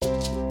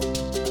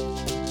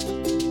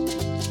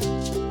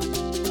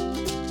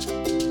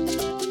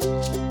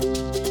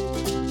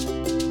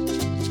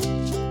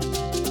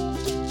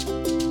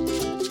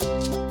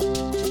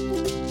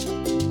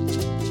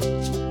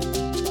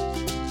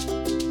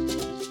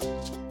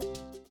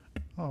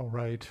All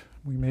right,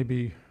 we may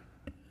be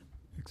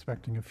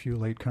expecting a few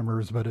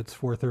latecomers, but it's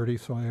 4:30,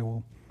 so I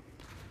will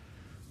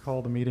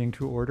call the meeting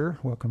to order.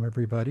 Welcome,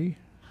 everybody.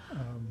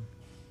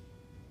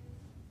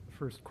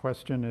 First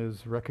question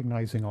is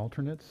recognizing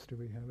alternates. Do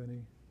we have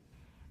any?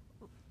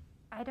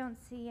 I don't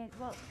see it.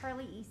 Well,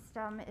 Charlie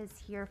Eastham is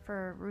here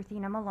for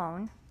Ruthina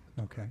Malone.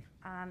 Okay,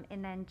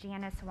 And then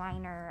Janice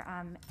Weiner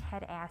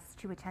had asked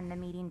to attend the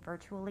meeting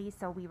virtually,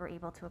 so we were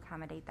able to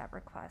accommodate that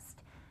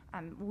request.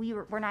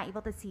 We're not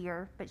able to see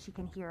her, but she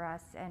can hear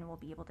us and we'll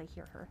be able to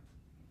hear her.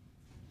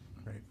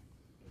 great.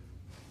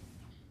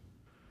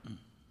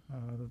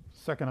 The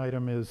second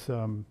item is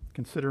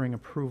considering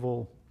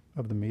approval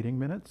of the meeting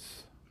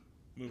minutes.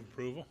 Move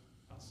approval.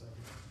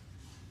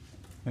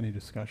 Any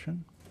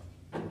discussion?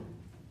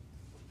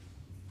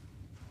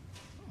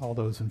 All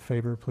those in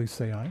favor, please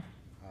say aye.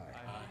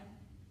 Aye.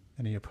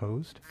 Any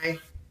opposed? Aye.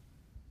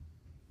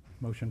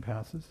 Motion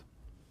passes.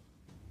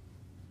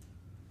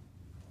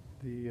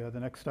 The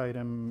next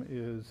item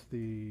is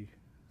the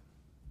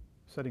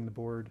setting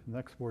the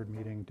next board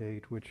meeting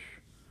date, which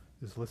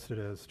is listed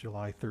as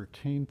July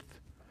 13th.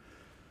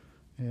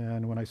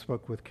 And when I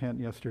spoke with Kent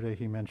yesterday,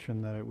 he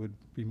mentioned that it would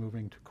be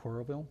moving to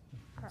Coralville.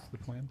 That's the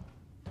plan.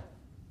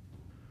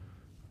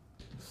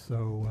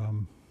 So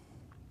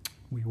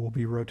we will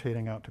be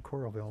rotating out to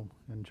Coralville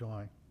in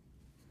July.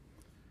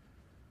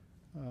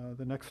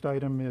 The next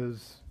item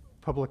is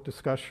public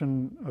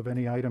discussion of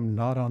any item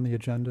not on the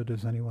agenda.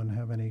 Does anyone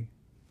have any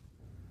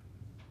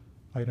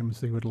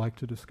items they would like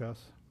to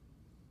discuss?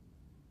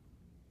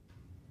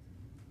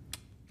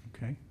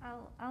 Okay.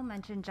 I'll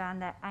mention, John,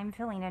 that I'm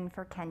filling in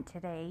for Kent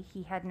today.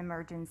 He had an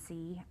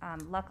emergency.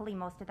 Luckily,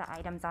 most of the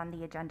items on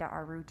the agenda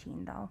are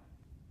routine, though.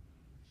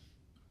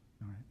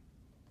 All right.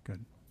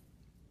 Good.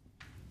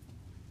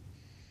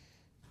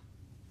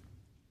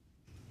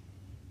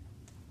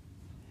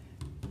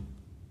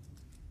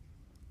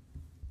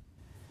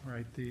 All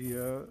right.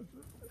 The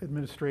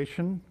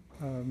administration,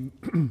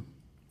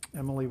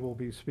 Emily will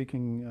be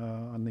speaking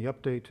on the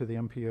update to the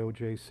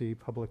MPOJC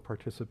public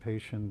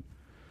participation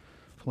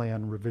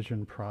plan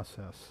revision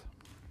process.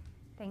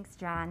 Thanks,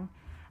 John.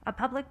 A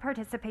public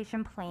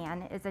participation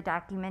plan is a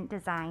document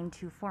designed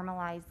to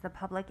formalize the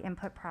public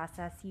input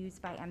process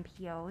used by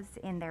MPOs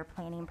in their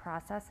planning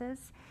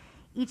processes.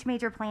 Each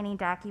major planning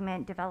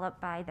document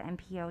developed by the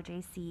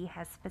MPOJC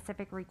has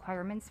specific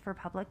requirements for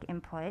public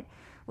input,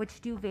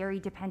 which do vary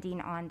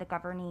depending on the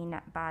governing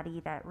body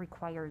that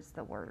requires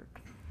the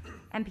work.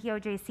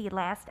 MPOJC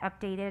last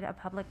updated a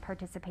public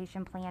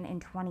participation plan in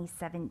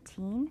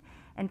 2017,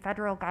 and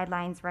federal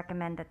guidelines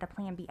recommend that the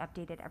plan be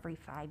updated every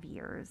 5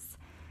 years.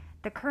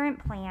 The current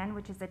plan,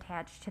 which is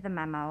attached to the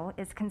memo,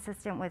 is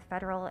consistent with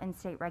federal and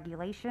state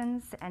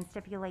regulations and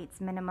stipulates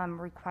minimum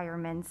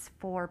requirements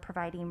for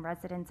providing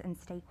residents and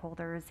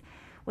stakeholders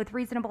with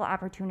reasonable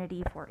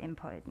opportunity for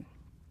input.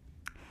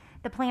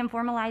 The plan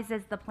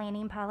formalizes the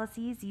planning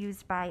policies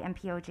used by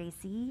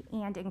MPOJC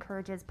and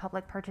encourages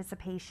public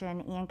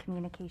participation and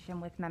communication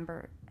with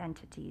member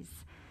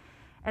entities.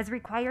 As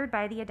required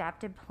by the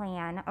adopted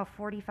plan, a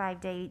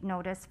 45-day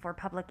notice for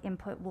public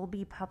input will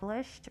be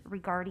published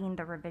regarding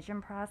the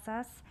revision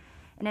process.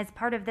 And as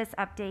part of this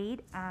update,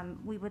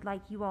 we would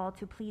like you all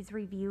to please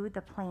review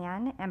the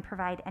plan and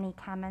provide any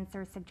comments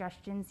or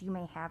suggestions you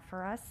may have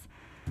for us.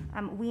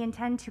 We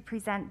intend to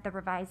present the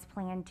revised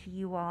plan to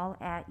you all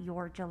at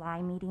your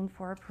July meeting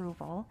for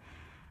approval.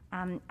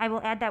 I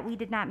will add that we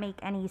did not make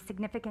any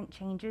significant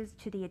changes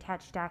to the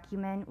attached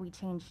document. We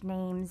changed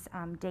names,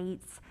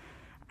 dates,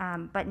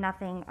 but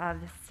nothing of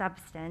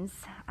substance.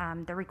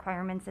 The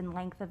requirements and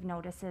length of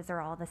notices are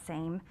all the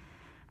same.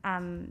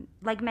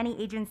 Like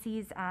many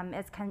agencies,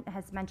 as Ken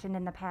has mentioned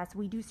in the past,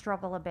 we do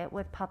struggle a bit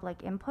with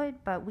public input,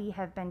 but we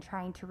have been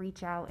trying to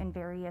reach out in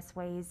various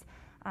ways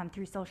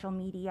through social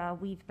media.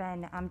 We've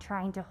been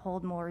trying to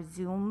hold more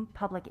Zoom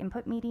public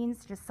input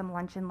meetings, just some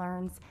lunch and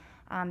learns.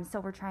 So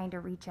we're trying to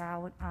reach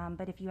out,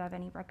 but if you have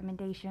any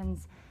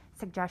recommendations,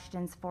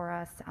 suggestions for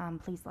us,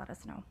 please let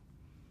us know.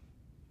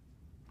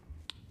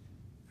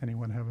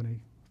 Anyone have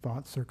any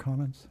thoughts or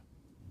comments?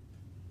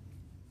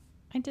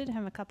 I did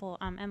have a couple.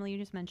 Emily, you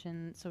just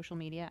mentioned social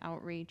media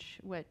outreach,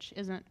 which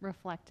isn't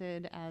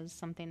reflected as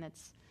something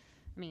that's,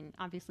 I mean,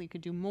 obviously you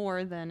could do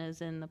more than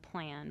is in the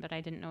plan, but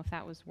I didn't know if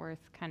that was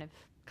worth kind of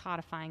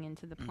codifying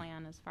into the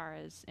plan as far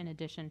as in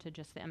addition to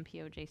just the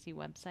MPOJC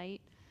website.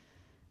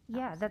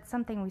 Yeah, that's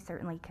something we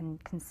certainly can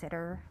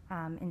consider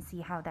and see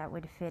how that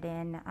would fit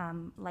in.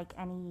 Like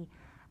any,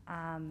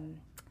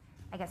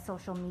 I guess,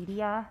 social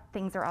media,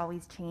 things are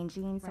always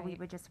changing, so we Right.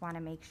 would just want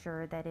to make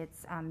sure that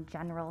it's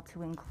general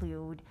to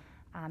include,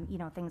 you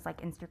know, things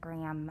like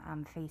Instagram,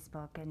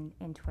 Facebook,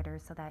 and Twitter,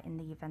 so that in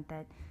the event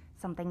that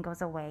something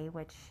goes away,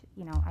 which,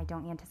 you know, I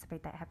don't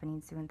anticipate that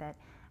happening soon, that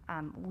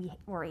we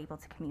were able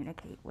to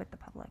communicate with the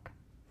public.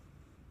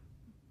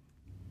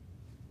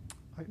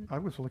 I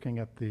was looking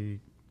at the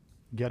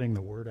getting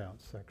the word out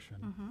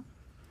section,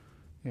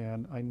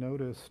 and I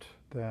noticed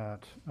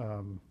that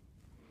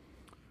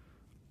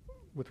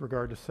with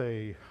regard to,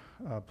 say,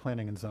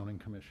 Planning and Zoning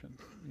Commission.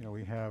 You know,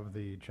 we have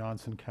the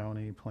Johnson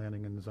County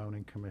Planning and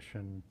Zoning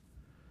Commission,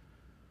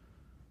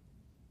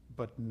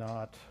 but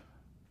not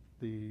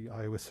the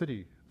Iowa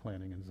City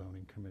Planning and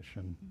Zoning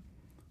Commission,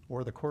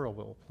 or the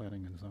Coralville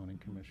Planning and Zoning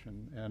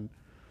Commission. And,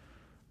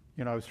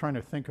 you know, I was trying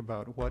to think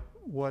about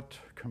what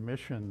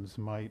commissions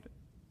might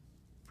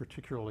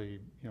particularly,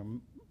 you know,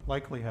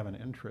 likely have an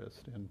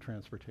interest in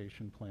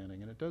transportation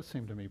planning. And it does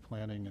seem to me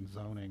planning and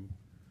zoning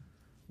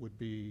would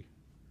be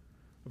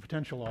a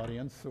potential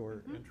audience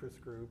or interest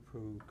group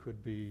who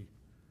could be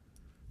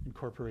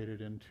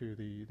incorporated into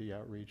the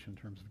outreach in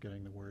terms of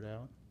getting the word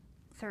out.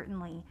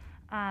 Certainly.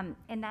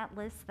 And that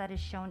list that is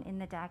shown in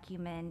the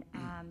document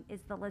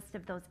is the list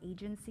of those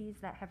agencies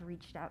that have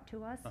reached out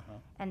to us.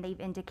 And they've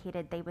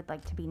indicated they would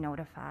like to be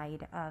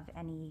notified of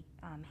any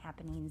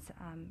happenings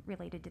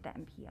related to the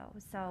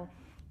MPO. So,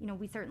 you know,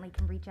 we certainly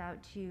can reach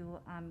out to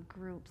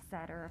groups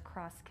that are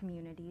across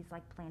communities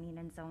like planning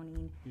and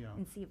zoning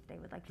and see if they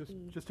would like to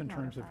be Just in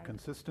terms of notified.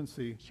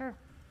 consistency. Sure.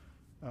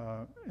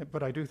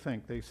 But I do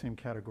think they seem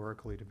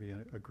categorically to be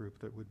a group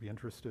that would be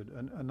interested.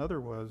 Another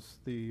was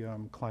the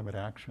Climate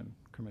Action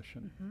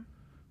Commission.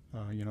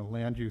 You know,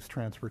 land use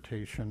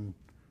transportation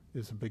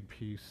is a big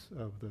piece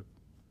of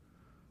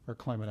our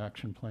climate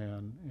action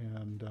plan,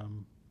 and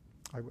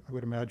I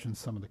would imagine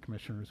some of the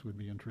commissioners would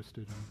be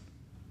interested in,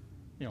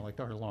 you know, like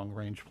our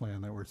long-range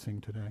plan that we're seeing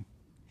today.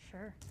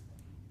 Sure.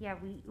 Yeah,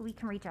 we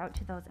can reach out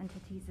to those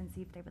entities and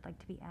see if they would like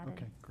to be added.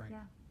 Okay, great.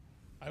 Yeah.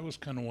 I was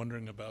kind of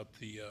wondering about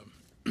the,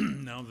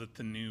 now that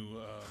the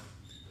new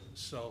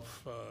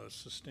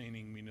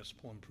self-sustaining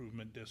municipal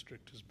improvement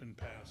district has been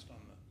passed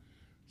on the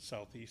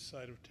southeast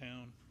side of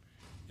town,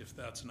 if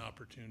that's an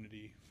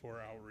opportunity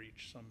for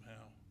outreach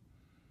somehow.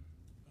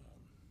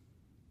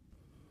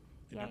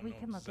 Yeah, we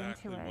can look into I don't know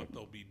exactly it. what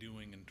they'll be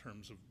doing in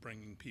terms of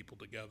bringing people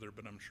together,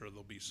 but I'm sure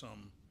there'll be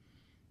some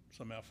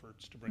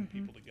efforts to bring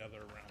people together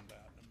around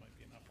that. It might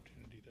be an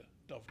opportunity to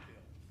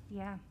dovetail.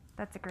 Yeah,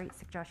 that's a great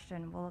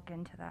suggestion. We'll look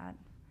into that.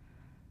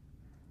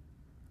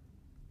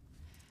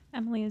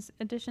 Emily, as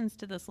additions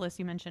to this list,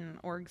 you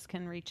mentioned orgs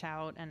can reach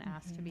out and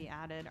ask to be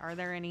added. Are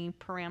there any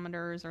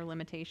parameters or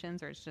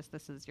limitations, or it's just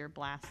this is your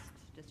blast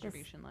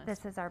distribution list?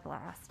 This is our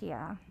blast,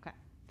 yeah. Okay.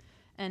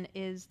 And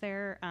is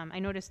there, I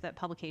noticed that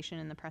publication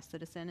in the Press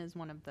Citizen is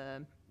one of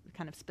the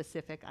kind of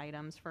specific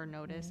items for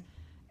notice.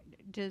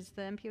 Does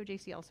the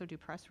MPOJC also do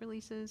press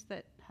releases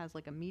that has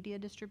like a media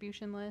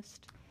distribution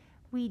list?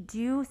 We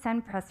do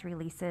send press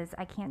releases.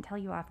 I can't tell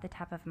you off the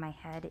top of my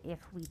head if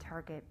we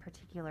target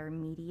particular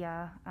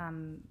media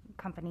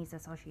companies,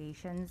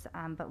 associations,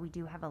 but we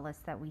do have a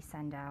list that we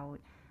send out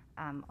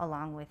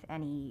along with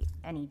any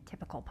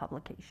typical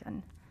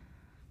publication.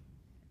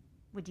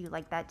 Would you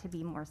like that to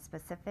be more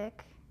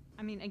specific?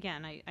 I mean,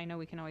 again, I know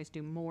we can always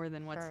do more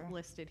than what's Sure.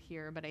 listed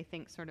here, but I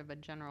think sort of a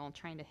general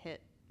trying to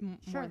hit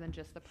Sure. more than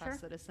just the Press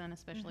Sure. Citizen,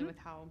 especially with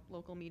how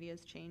local media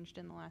has changed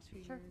in the last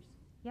few Sure. years.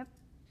 Yep.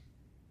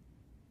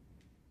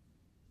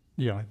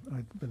 Yeah,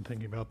 I've been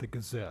thinking about the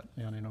Gazette,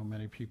 and I know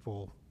many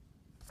people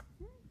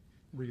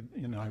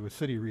in Iowa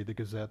City read the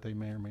Gazette. They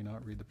may or may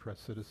not read the Press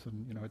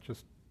Citizen. You know, it's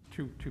just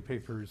two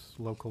papers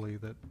locally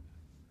that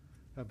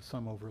have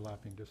some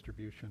overlapping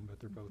distribution, but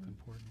they're both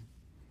important.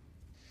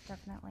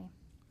 Definitely.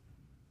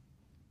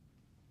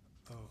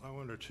 I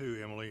wonder too,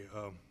 Emily,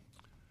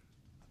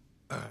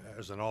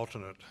 as an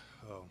alternate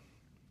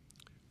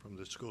from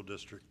the school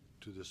district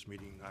to this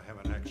meeting, I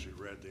haven't actually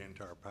read the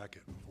entire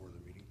packet before the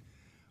meeting,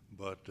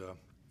 but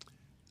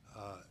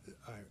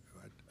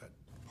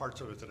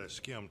parts of it that I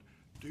skimmed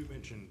do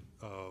mention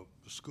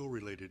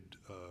school-related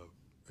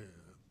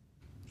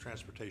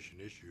transportation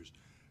issues,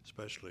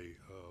 especially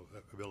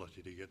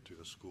ability to get to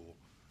the school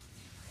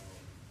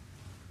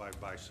by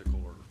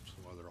bicycle or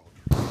some other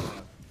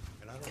alternative.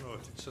 And I don't know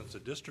if, since the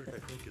district, I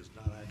think, is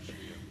not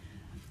actually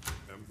a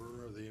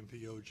member of the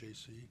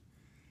MPOJC,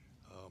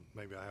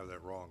 maybe I have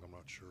that wrong, I'm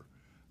not sure.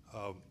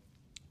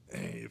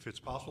 If it's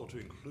possible to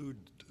include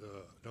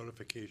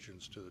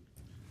notifications to the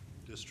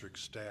district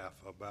staff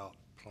about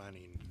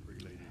planning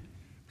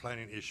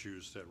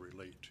issues that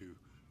relate to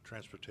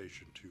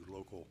transportation to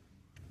local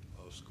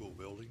school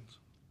buildings.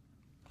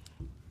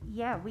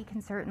 Yeah, we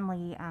can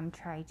certainly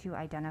try to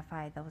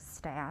identify those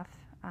staff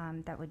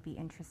that would be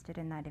interested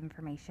in that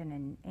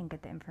information and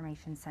get the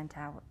information sent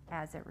out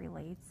as it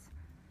relates.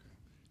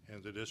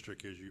 And the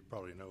district, as you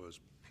probably know,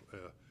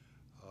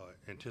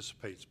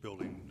 anticipates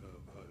building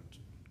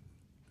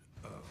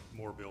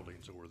more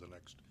buildings over the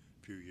next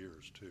few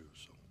years too.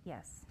 So.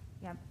 Yes,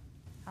 yep.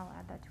 I'll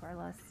add that to our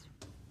list.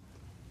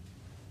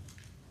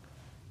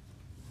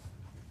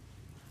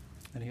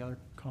 Any other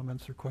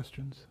comments or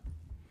questions?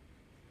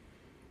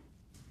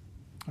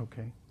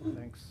 Okay,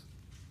 thanks.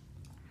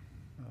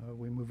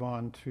 We move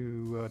on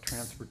to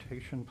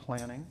transportation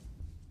planning.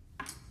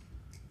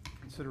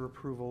 Consider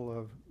approval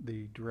of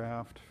the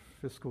draft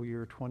fiscal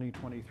year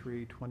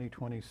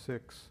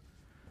 2023-2026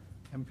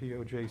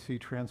 MPOJC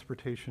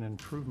Transportation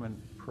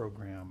Improvement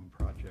Program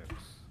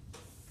projects.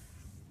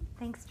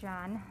 Thanks,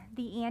 John.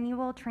 The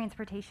Annual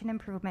Transportation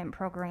Improvement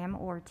Program,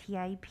 or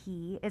TIP,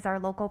 is our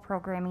local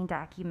programming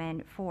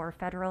document for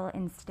federal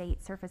and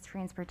state surface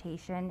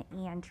transportation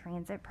and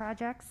transit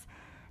projects.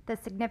 The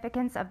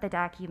significance of the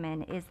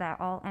document is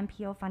that all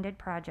MPO-funded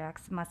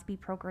projects must be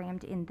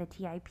programmed in the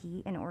TIP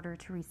in order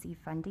to receive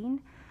funding.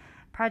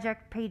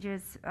 Project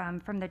pages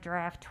from the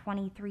draft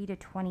 23 to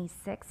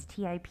 26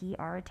 TIP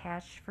are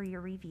attached for your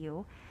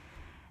review.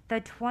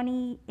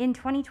 In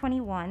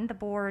 2021, the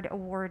board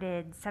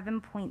awarded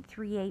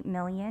 $7.38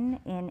 million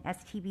in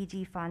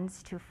STBG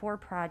funds to 4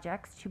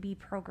 projects to be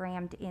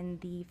programmed in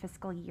the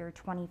fiscal year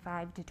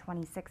 25 to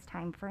 26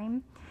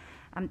 timeframe.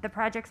 The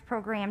projects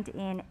programmed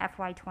in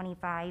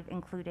FY25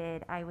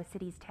 included Iowa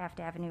City's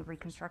Taft Avenue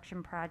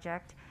Reconstruction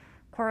Project,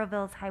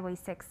 Coralville's Highway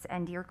 6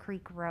 and Deer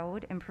Creek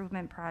Road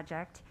Improvement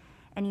Project,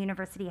 and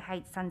University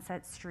Heights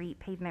Sunset Street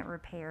Pavement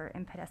Repair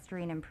and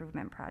Pedestrian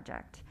Improvement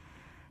Project.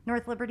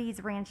 North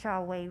Liberty's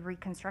Ranshaw Way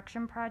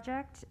Reconstruction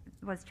Project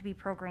was to be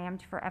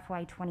programmed for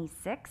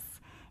FY26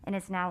 and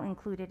is now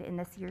included in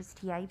this year's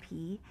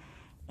TIP.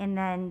 And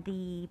then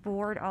the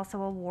board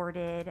also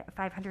awarded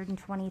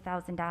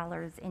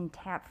 $520,000 in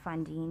TAP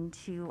funding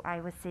to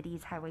Iowa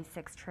City's Highway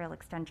 6 Trail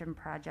Extension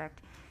Project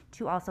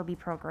to also be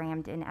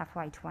programmed in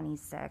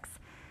FY26.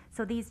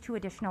 So these 2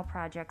 additional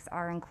projects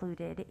are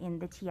included in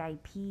the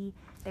TIP.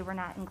 They were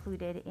not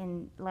included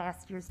in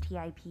last year's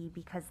TIP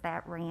because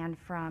that ran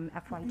from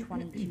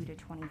FY22 to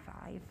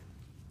 25.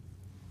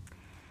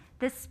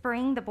 This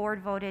spring, the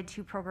board voted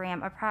to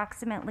program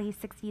approximately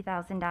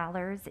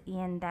 $60,000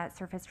 in that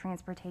surface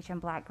transportation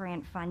block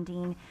grant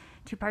funding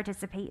to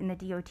participate in the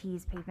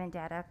DOT's pavement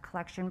data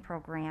collection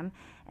program,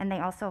 and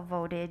they also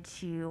voted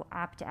to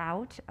opt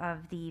out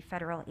of the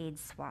federal aid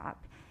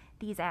swap.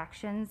 These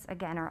actions,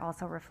 again, are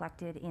also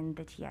reflected in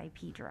the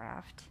TIP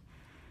draft.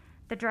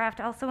 The draft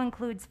also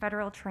includes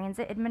Federal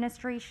Transit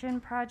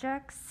Administration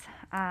projects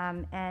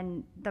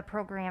and the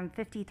program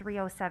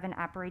 5307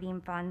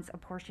 operating funds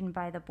apportioned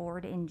by the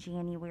board in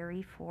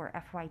January for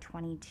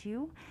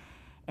FY22,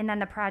 and then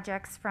the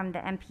projects from the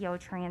MPO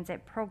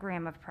Transit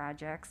Program of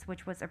Projects,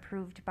 which was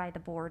approved by the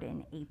board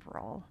in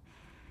April.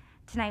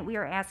 Tonight, we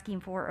are asking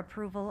for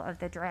approval of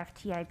the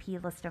draft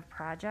TIP list of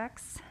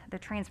projects. The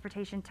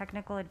Transportation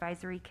Technical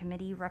Advisory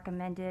Committee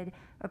recommended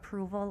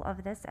approval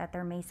of this at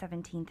their May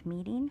 17th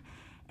meeting.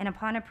 And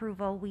upon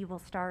approval, we will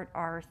start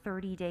our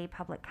 30-day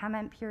public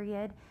comment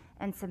period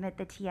and submit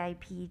the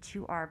TIP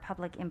to our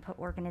public input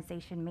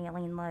organization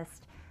mailing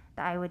list,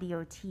 the Iowa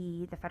DOT,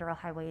 the Federal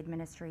Highway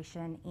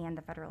Administration, and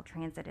the Federal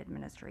Transit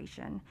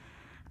Administration.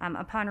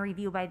 Upon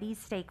review by these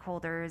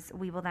stakeholders,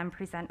 we will then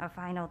present a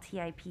final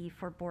TIP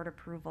for board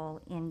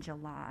approval in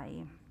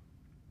July.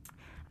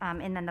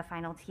 And then the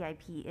final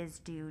TIP is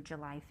due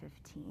July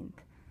 15th.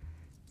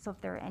 So if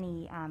there are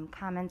any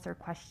comments or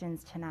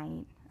questions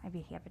tonight, I'd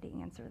be happy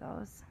to answer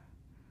those.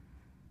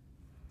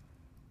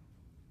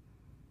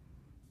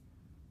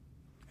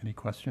 Any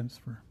questions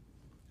for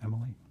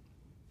Emily?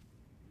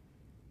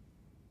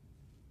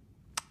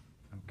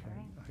 Okay,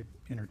 All right.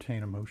 I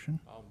entertain a motion.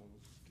 I'll move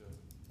to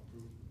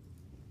approve.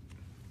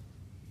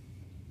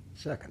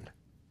 Second.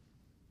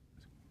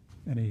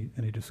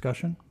 Any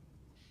discussion?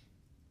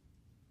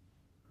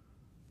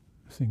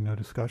 Seeing no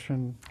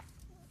discussion,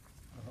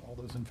 all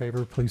those in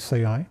favor, please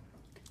say aye.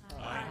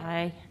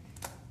 Aye.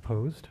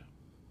 Opposed?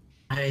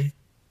 Aye.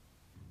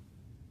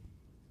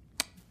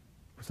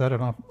 Was that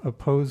an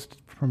opposed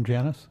from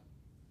Janice?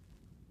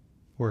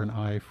 Or an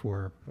aye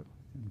for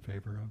in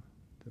favor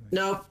of?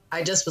 Nope,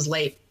 I just was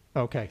late.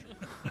 Okay.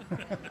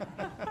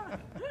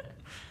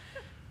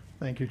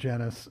 Thank you,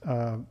 Janice.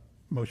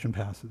 Motion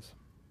passes.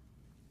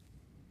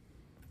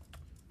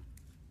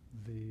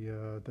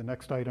 The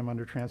next item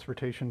under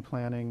transportation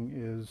planning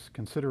is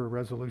consider a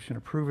resolution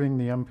approving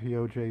the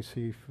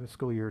MPOJC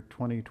fiscal year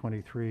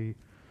 2023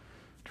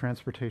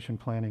 transportation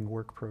planning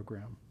work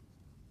program.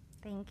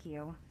 Thank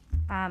you.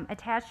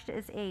 Attached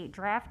is a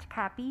draft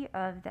copy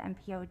of the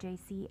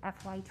MPOJC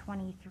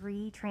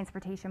FY23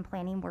 Transportation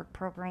Planning Work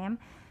Program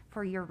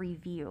for your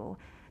review.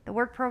 The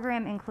work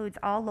program includes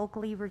all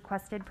locally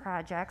requested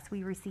projects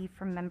we receive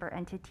from member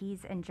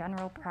entities and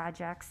general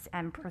projects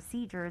and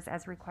procedures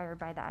as required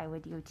by the Iowa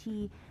DOT,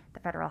 the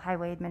Federal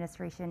Highway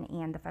Administration,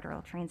 and the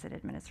Federal Transit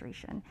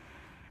Administration.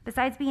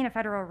 Besides being a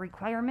federal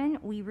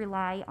requirement, we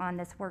rely on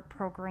this work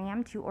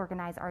program to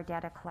organize our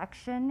data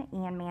collection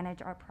and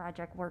manage our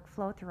project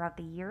workflow throughout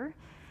the year.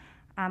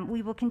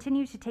 We will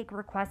continue to take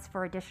requests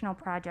for additional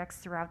projects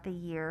throughout the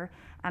year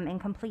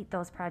and complete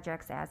those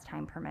projects as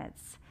time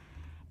permits.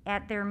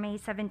 At their May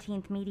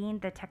 17th meeting,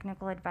 the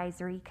Technical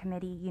Advisory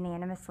Committee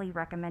unanimously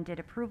recommended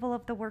approval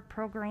of the work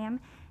program,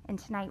 and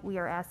tonight we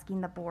are asking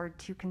the board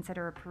to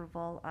consider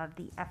approval of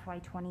the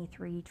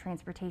FY23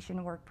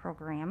 Transportation Work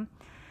Program.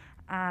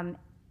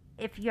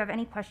 If you have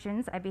any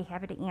questions, I'd be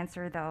happy to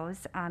answer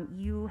those.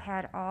 You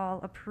had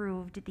all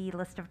approved the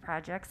list of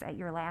projects at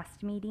your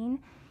last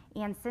meeting,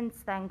 and since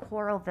then,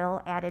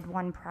 Coralville added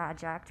one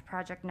project,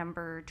 project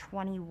number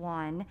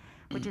 21,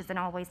 which is an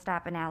always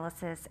stop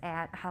analysis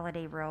at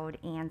Holiday Road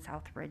and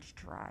Southbridge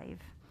Drive.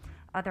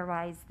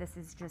 Otherwise, this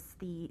is just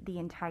the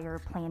entire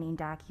planning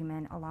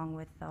document along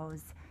with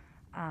those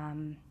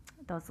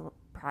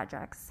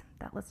projects,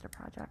 that list of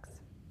projects.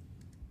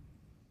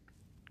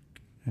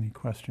 Any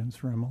questions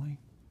for Emily?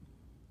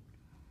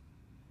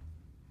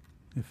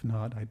 If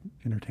not, I'd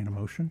entertain a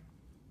motion.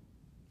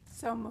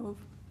 So move.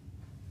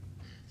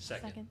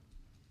 Second.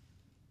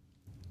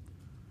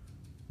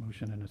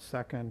 Motion and a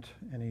second.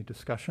 Any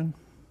discussion?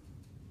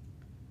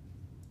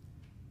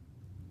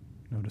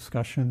 No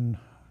discussion.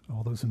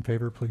 All those in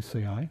favor, please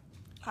say aye.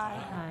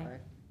 Aye.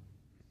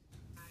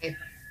 Aye.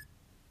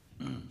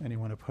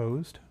 Anyone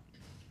opposed?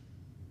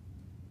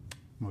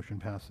 Motion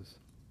passes.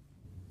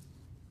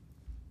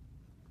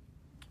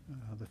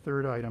 The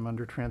third item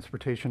under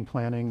transportation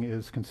planning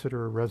is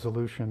consider a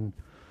resolution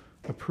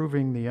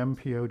approving the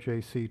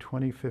MPOJC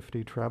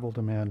 2050 travel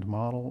demand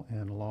model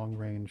and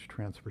long-range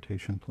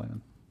transportation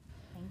plan.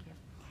 Thank you.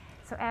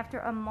 So after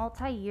a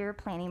multi-year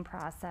planning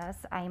process,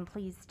 I am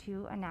pleased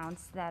to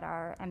announce that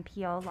our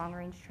MPO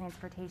long-range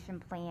transportation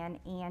plan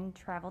and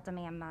travel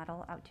demand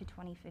model out to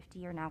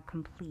 2050 are now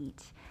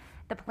complete.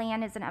 The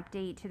plan is an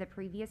update to the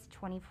previous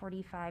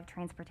 2045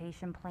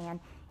 transportation plan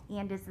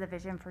and is the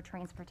vision for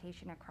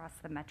transportation across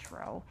the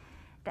metro.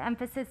 The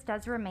emphasis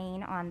does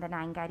remain on the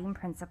 9 guiding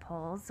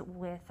principles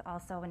with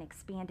also an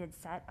expanded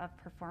set of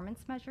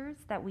performance measures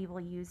that we will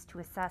use to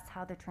assess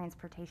how the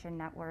transportation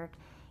network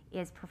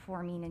is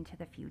performing into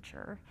the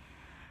future.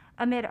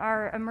 Amid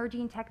our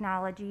emerging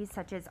technologies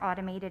such as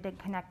automated and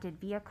connected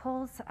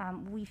vehicles,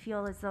 we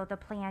feel as though the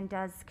plan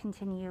does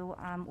continue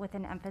with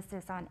an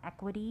emphasis on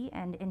equity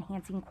and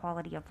enhancing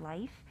quality of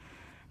life.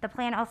 The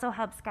plan also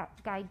helps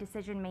guide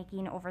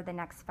decision-making over the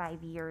next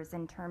 5 years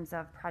in terms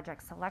of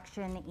project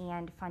selection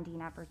and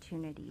funding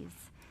opportunities.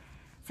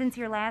 Since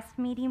your last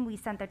meeting, we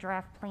sent the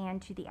draft plan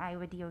to the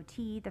Iowa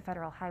DOT, the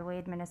Federal Highway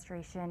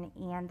Administration,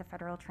 and the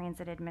Federal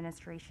Transit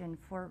Administration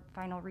for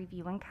final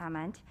review and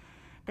comment.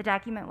 The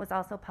document was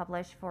also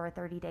published for a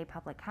 30-day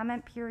public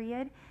comment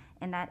period,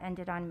 and that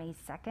ended on May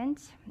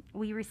 2nd.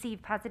 We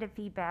received positive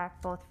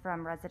feedback both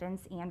from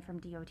residents and from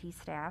DOT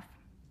staff.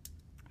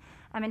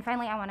 And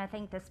finally, I want to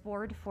thank this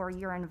board for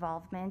your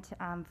involvement,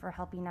 for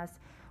helping us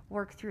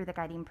work through the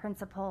guiding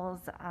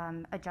principles,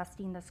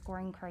 adjusting the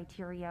scoring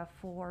criteria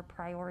for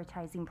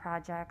prioritizing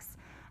projects,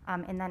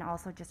 and then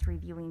also just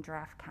reviewing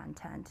draft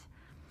content.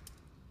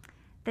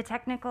 The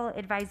Technical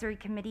Advisory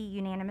Committee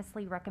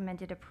unanimously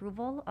recommended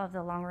approval of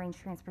the long-range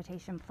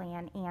transportation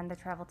plan and the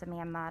travel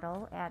demand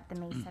model at the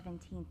May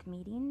 17th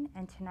meeting,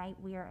 and tonight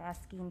we are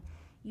asking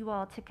you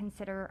all to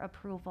consider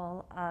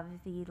approval of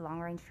the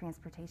long-range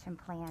transportation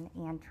plan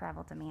and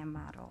travel demand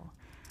model.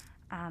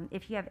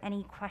 If you have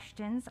any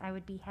questions, I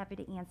would be happy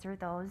to answer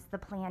those. The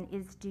plan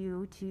is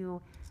due to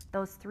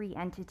those 3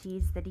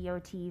 entities, the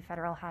DOT,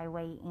 Federal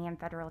Highway, and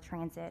Federal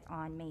Transit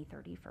on May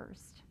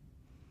 31st.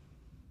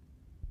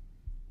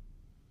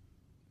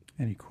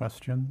 Any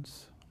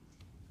questions?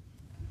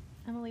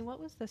 Emily, what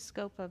was the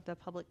scope of the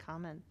public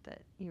comment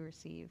that you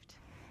received?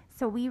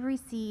 So we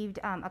received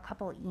a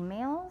couple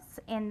emails,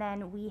 and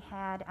then we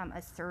had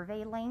a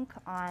survey link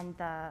on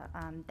the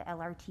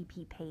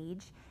LRTP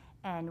page,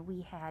 and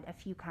we had a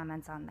few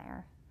comments on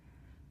there.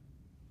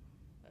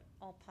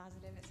 All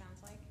positive, it sounds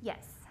like?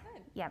 Yes.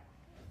 Good. Yep.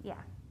 Yeah.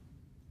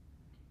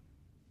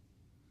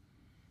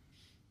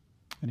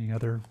 Any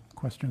other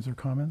questions or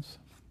comments?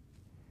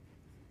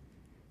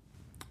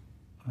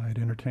 I'd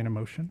entertain a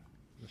motion.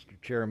 Mr.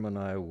 Chairman,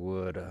 I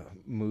would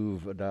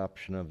move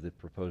adoption of the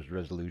proposed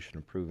resolution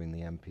approving the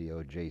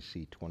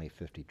MPOJC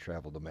 2050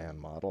 travel demand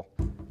model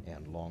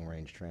and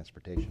long-range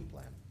transportation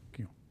plan. Thank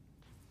you.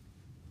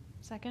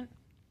 Second?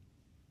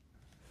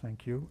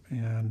 Thank you.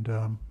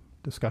 And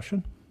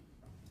discussion?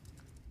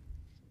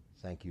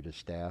 Thank you to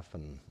staff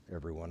and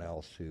everyone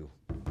else who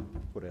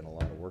put in a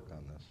lot of work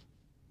on this.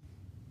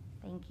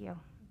 Thank you.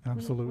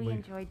 Absolutely. We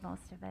enjoyed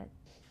most of it.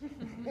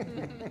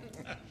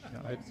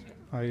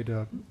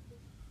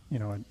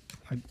 Yeah,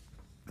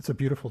 it's a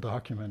beautiful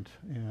document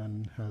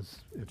and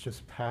it's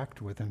just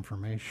packed with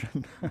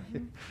information.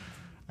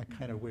 I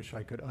kind of wish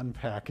I could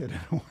unpack it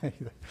in a way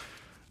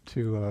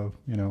to,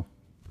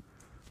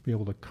 be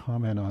able to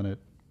comment on it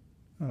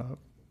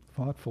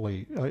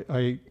thoughtfully.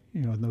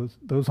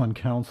 Those on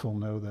council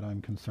know that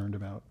I'm concerned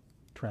about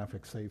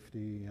traffic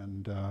safety,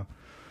 and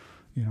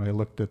I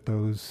looked at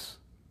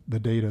the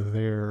data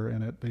there,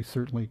 and they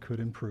certainly could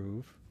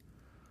improve,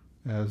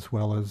 as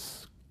well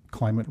as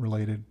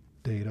climate-related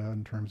data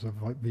in terms of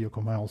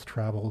vehicle miles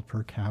traveled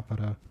per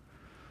capita.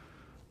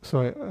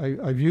 So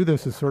I view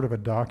this as sort of a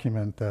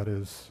document that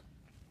is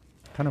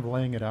kind of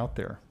laying it out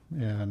there,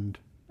 and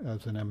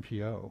as an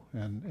MPO,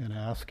 and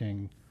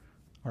asking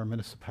our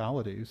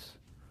municipalities,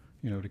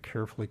 to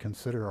carefully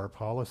consider our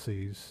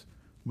policies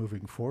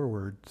moving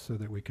forward so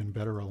that we can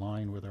better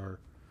align with our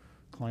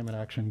climate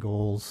action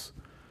goals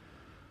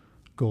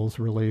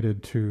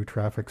related to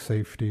traffic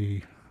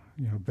safety,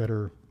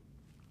 better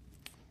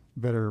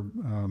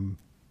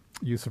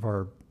use of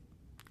our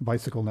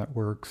bicycle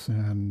networks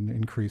and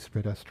increased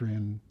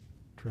pedestrian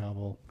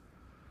travel.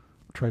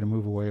 Try to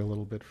move away a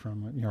little bit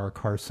from our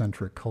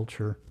car-centric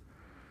culture.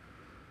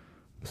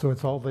 So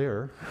it's all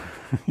there,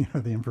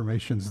 the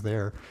information's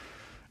there.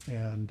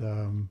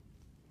 And,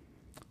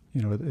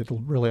 it'll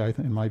really,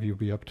 in my view,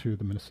 be up to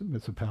the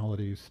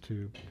municipalities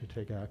to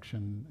take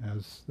action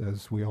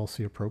as we all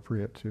see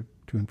appropriate to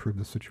improve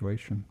the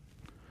situation.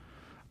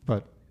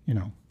 But,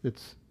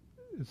 it's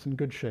in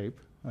good shape,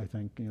 I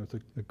think. It's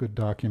a good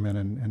document,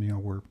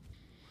 and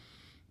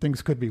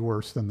things could be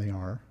worse than they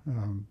are.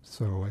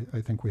 So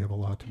I think we have a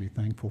lot to be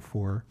thankful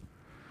for.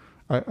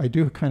 I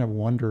do kind of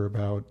wonder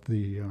about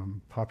the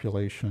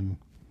population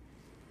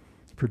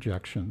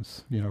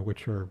projections,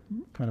 which are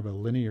kind of a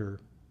linear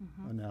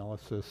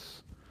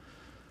analysis.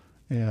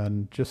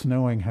 And just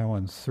knowing how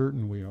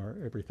uncertain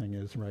everything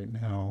is right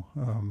now,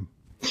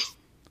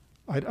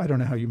 I don't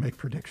know how you make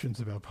predictions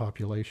about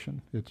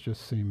population. It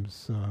just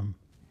seems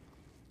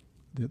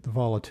the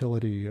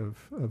volatility of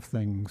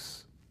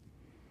things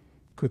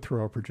could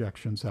throw our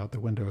projections out the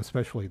window,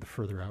 especially the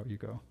further out you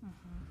go.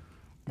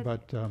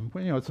 But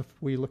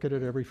we look at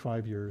it every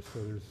 5 years,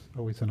 so there's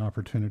always an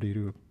opportunity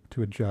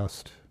to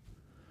adjust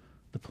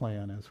the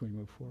plan as we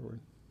move forward.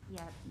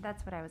 Yeah,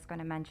 that's what I was going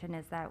to mention,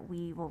 is that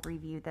we will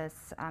review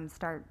this,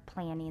 start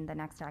planning the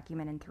next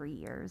document in 3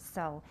 years.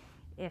 So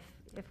if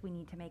we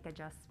need to make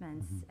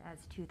adjustments as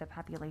to the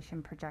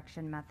population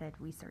projection method,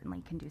 we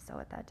certainly can do so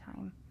at that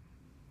time.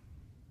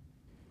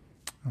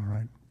 All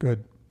right,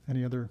 good.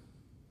 Any other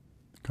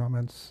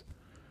comments?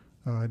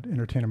 I'd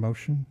entertain a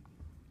motion.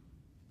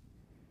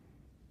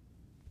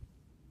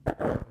 I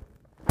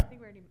think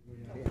we already.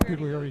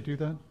 Did we already do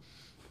that?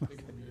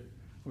 Okay.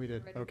 We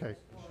did, okay.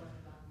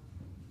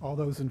 All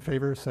those in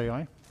favor say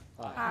aye.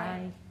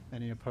 Aye.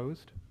 Any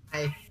opposed?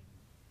 Aye.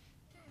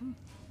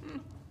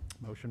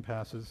 Motion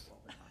passes.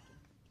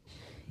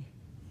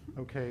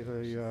 Okay,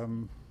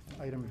 the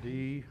item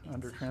D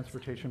under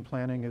transportation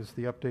planning is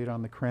the update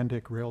on the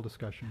Krandick rail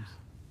discussions.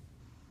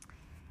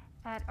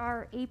 At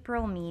our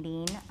April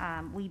meeting,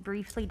 we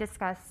briefly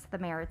discussed the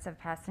merits of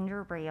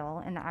passenger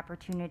rail and the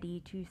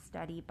opportunity to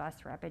study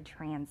bus rapid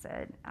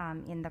transit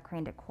in the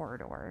Krandick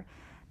corridor.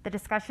 The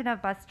discussion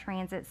of bus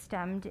transit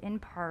stemmed in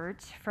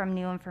part from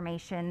new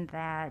information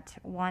that,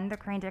 one, the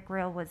Krandick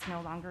Rail was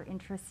no longer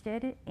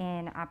interested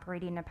in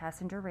operating a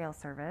passenger rail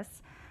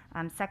service.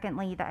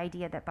 Secondly, the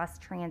idea that bus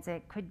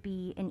transit could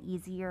be an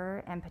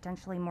easier and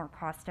potentially more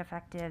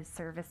cost-effective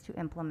service to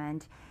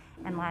implement.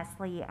 And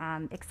lastly,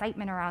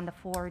 excitement around the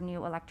 4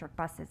 new electric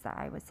buses that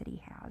Iowa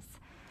City has.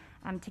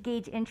 To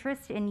gauge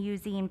interest in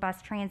using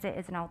bus transit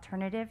as an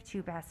alternative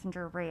to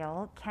passenger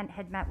rail, Kent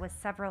had met with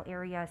several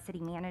area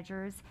city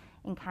managers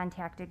and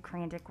contacted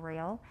Krandick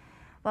Rail.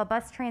 While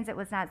bus transit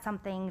was not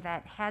something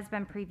that has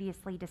been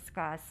previously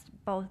discussed,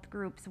 both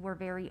groups were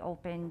very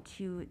open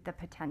to the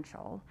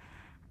potential.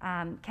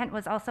 Kent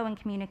was also in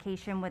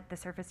communication with the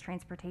Surface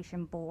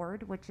Transportation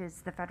Board, which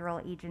is the federal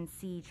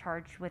agency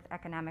charged with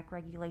economic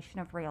regulation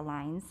of rail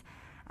lines,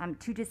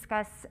 to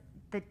discuss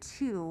the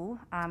 2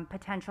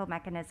 potential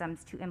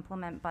mechanisms to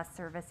implement bus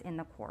service in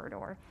the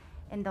corridor.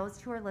 And those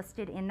 2 are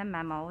listed in the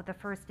memo. The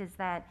first is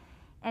that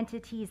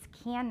entities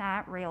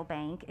cannot rail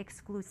bank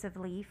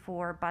exclusively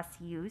for bus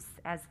use,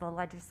 as the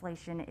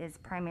legislation is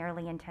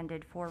primarily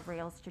intended for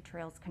rails to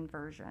trails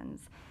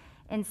conversions.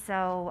 And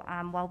so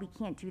while we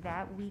can't do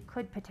that, we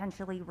could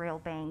potentially rail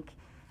bank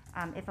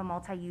if a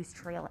multi-use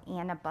trail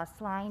and a bus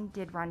line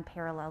did run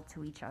parallel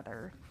to each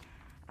other.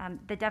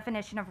 The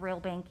definition of rail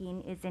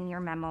banking is in your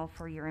memo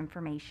for your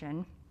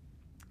information.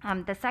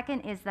 The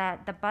second is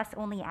that the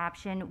bus-only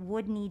option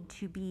would need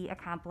to be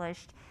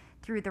accomplished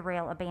through the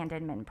rail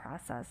abandonment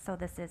process. So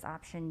this is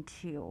option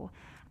 2.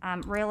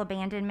 Rail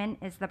abandonment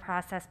is the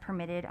process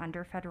permitted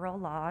under federal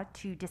law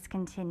to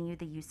discontinue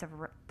the use of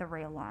the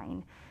rail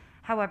line.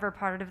 However,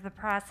 part of the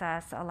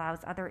process allows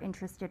other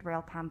interested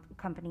rail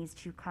companies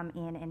to come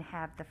in and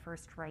have the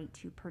first right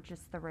to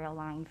purchase the rail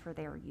line for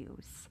their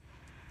use.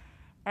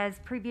 As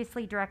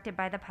previously directed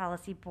by the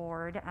policy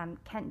board,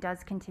 Kent does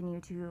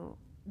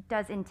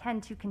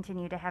intend to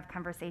continue to have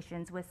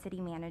conversations with city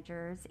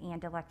managers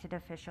and elected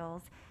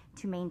officials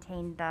to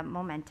maintain the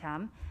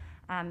momentum.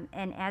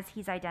 And as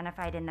he's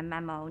identified in the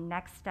memo,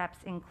 next steps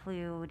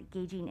include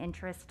gauging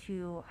interest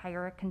to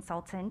hire a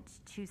consultant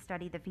to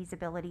study the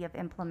feasibility of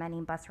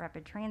implementing bus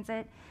rapid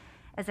transit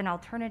as an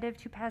alternative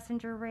to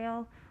passenger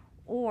rail,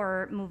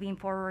 or moving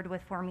forward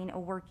with forming a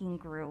working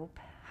group,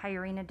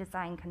 hiring a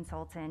design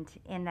consultant,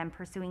 and then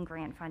pursuing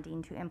grant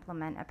funding to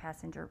implement a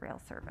passenger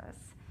rail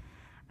service.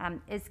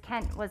 As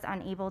Kent was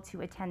unable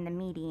to attend the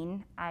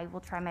meeting, I will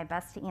try my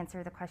best to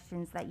answer the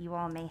questions that you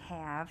all may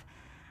have.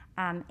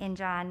 And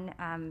John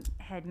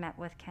had met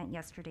with Kent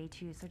yesterday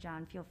too, so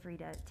John, feel free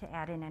to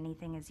add in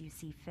anything as you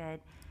see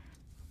fit.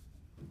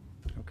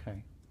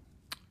 Okay.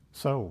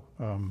 So,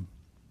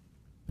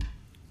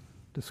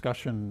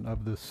 discussion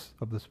of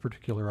this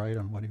particular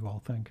item, what do you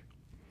all think?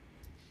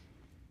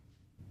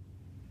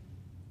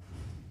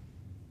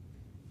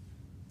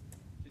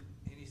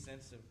 Any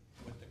sense of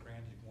what the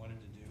Krandick wanted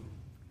to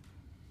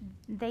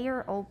do? They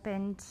are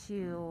open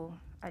to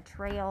a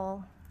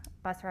trail,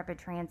 bus rapid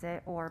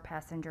transit or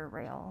passenger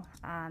rail.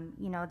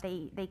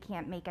 They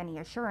can't make any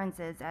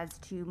assurances as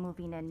to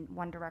moving in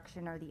one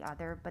direction or the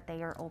other, but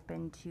they are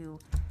open to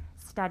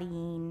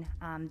studying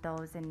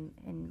those and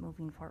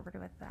moving forward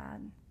with that.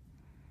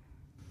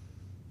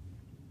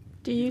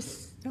 Do you,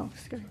 sorry.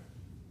 Go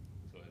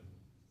ahead.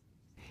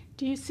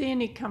 Do you see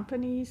any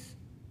companies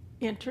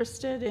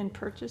interested in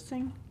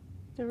purchasing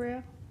the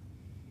rail?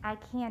 I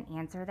can't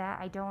answer that.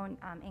 I don't,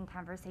 in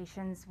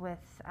conversations with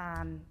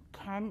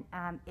Ken,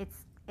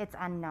 it's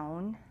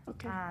unknown.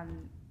 Okay.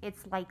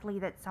 It's likely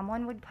that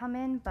someone would come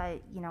in,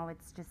 but,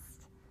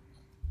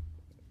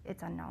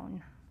 it's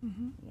unknown.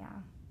 Mm-hmm. Yeah.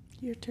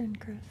 Your turn,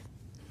 Chris.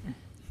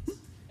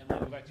 And I'll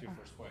go back to your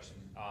first question.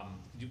 Or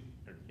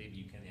maybe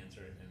you can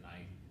answer it, and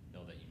I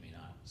know that you may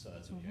not, so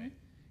that's okay. Can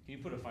you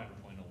put a finer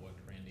point on what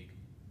Randy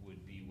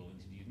would be willing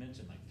to do? You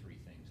mentioned like 3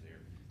 things there.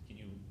 Can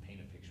you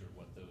paint a picture of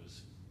what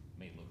those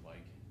may look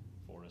like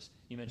for us?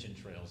 You mentioned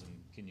trails, and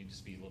can you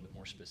just be a little bit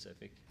more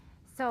specific?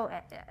 So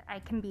I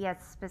can be as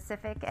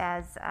specific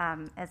as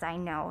I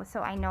know.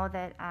 So I know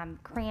that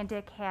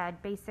Crandic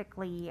had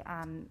basically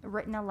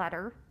written a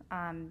letter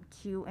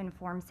to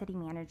inform city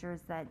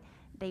managers that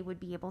they would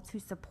be able to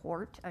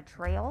support a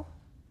trail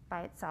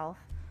by itself,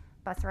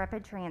 bus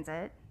rapid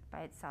transit by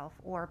itself,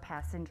 or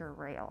passenger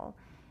rail.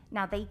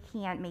 Now, they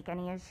can't make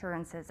any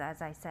assurances,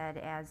 as I said,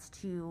 as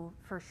to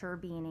for sure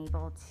being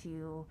able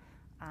to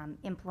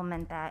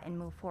implement that and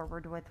move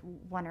forward with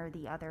one or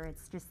the other.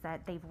 It's just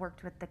that they've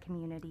worked with the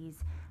communities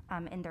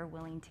and they're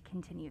willing to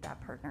continue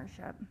that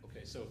partnership.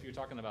 Okay, so if you're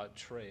talking about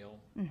trail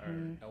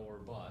or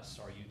bus,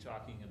 are you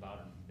talking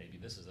about, and maybe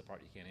this is the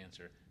part you can't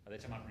answer, are they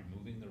talking about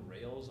removing the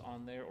rails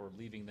on there or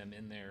leaving them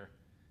in there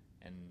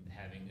and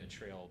having a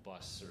trail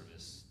bus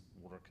service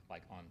work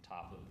like on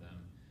top of them?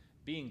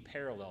 Being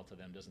parallel to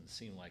them doesn't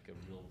seem like a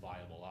real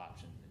viable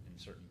option in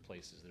certain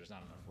places. There's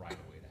not enough right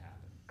of way to happen.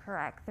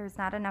 Correct. There's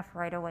not enough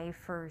right of way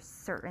for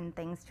certain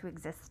things to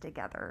exist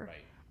together.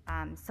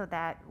 Right. So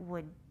that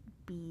would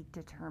be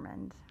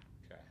determined.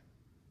 Okay.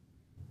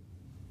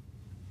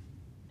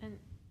 And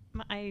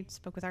I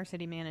spoke with our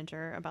city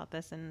manager about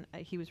this, and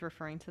he was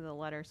referring to the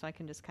letter, so I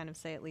can just kind of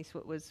say at least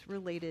what was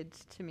related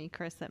to me,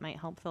 Chris, that might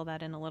help fill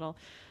that in a little.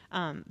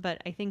 But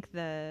I think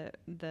the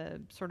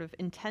sort of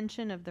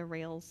intention of the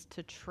rails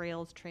to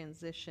trails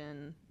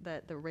transition,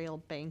 that the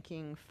rail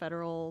banking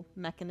federal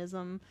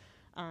mechanism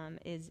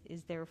is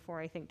therefore,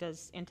 I think,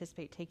 does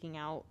anticipate taking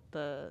out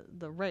the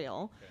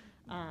rail.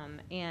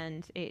 Okay.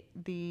 And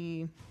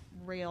the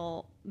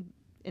rail,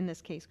 in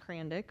this case,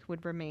 Crandic,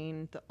 would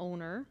remain the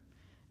owner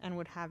and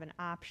would have an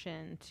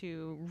option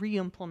to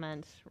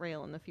re-implement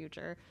rail in the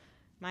future.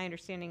 My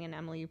understanding, and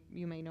Emily,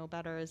 you may know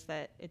better, is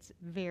that it's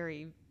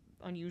very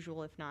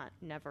unusual, if not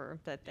never,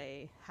 that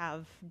they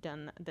have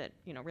done that.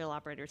 Rail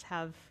operators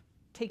have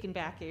taken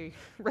back a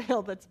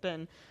rail that's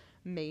been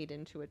made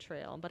into a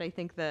trail. But I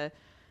think the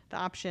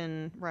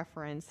option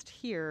referenced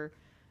here,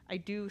 I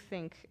do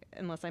think,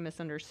 unless I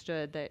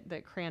misunderstood,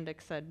 that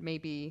Crandic said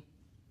maybe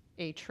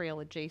a trail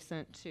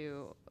adjacent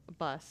to a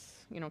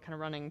bus, kind of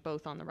running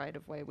both on the right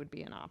of way would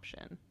be an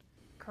option.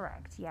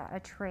 Correct. Yeah, a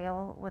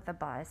trail with a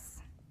bus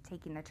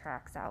taking the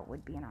tracks out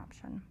would be an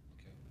option.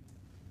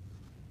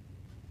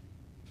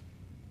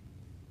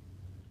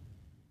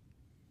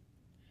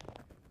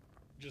 Okay.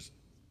 Just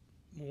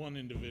one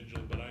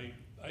individual, but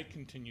I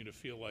continue to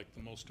feel like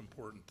the most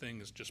important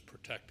thing is just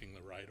protecting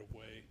the right of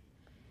way,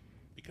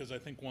 because I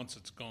think once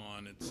it's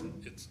gone,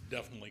 it's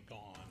definitely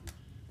gone.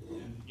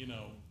 And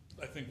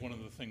I think one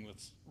of the things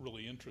that's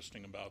really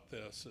interesting about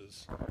this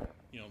is,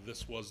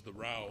 this was the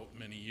route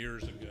many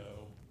years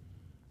ago,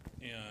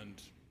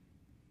 and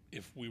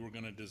if we were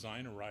going to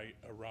design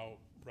a route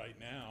right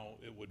now,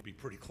 it would be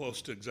pretty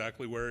close to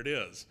exactly where it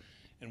is,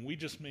 and we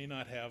just may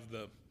not have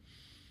the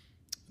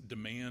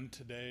demand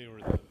today or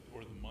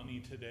the money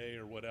today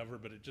or whatever,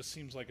 but it just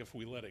seems like if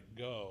we let it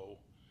go,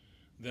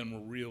 then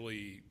we're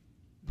really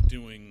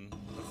doing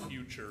a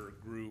future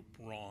group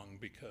wrong,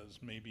 because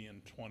maybe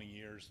in 20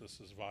 years this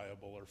is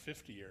viable, or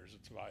 50 years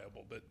it's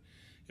viable, but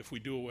if we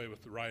do away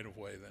with the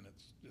right-of-way, then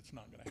it's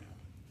not going to happen.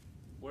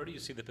 Where do you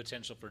see the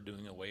potential for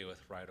doing away with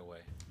right of way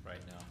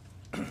right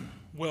now?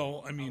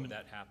 Well, How would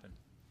that happen?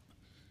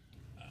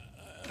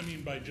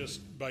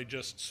 By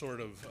just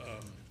sort of,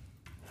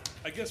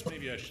 I guess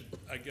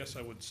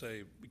I would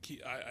say,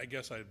 I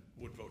guess I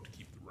would vote to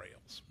keep the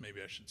rails.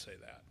 Maybe I should say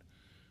that.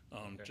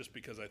 Okay. Just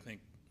because I think,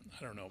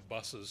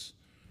 buses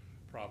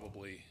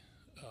probably,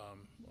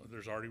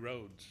 there's already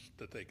roads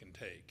that they can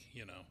take,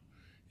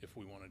 if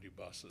we want to do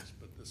buses.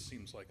 But this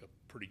seems like a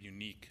pretty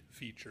unique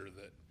feature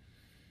that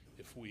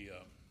if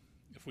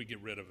we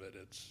get rid of it,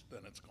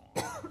 then it's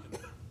gone.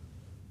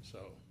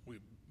 So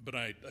but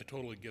I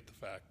totally get the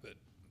fact that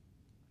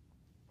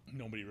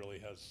nobody really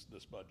has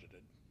this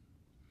budgeted.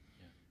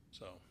 Yeah.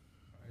 So.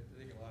 I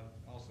think a lot of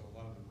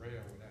the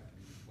rail would have to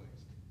be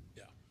replaced.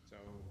 Yeah. So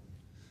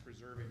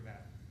preserving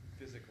that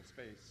physical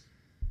space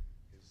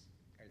is,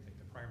 I think,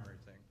 the primary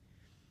thing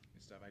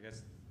and stuff. I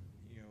guess,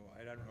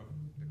 I don't know if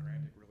the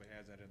Grandic really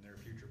has that in their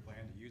future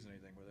plan to use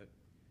anything with it,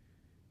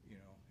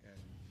 and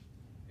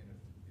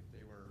if they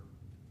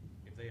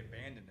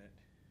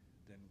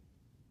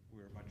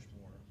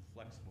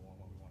flexible on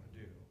what we want to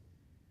do.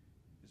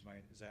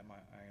 Am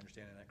I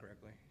understanding that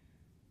correctly?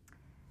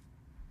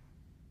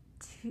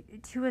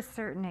 To a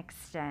certain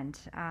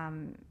extent,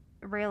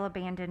 rail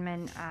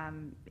abandonment,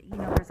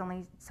 there's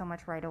only so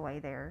much right of way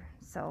there,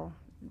 so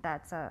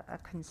that's a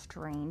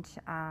constraint.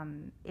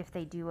 If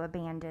they do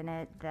abandon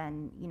it,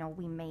 then,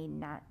 we may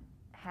not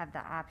have the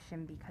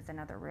option because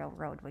another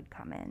railroad would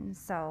come in,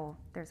 so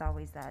there's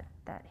always that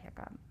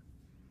hiccup.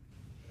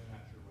 I'm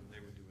not sure what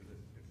they would do with it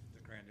if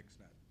the Crandic's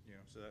not,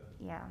 so that.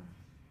 Yeah.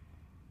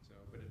 So,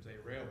 but if they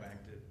rail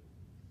banked it,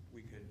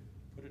 we could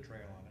put a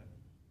trail on it,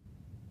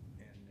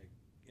 and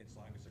as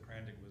long as the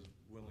Crandic was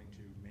willing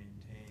to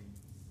maintain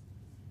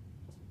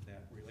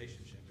that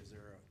relationship,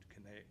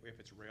 if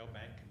it's rail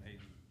bank, can they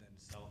then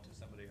sell it to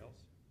somebody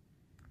else?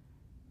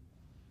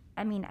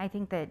 I mean, I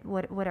think that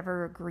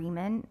whatever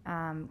agreement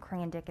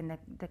Crandic and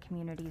the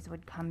communities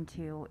would come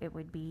to, it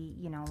would be,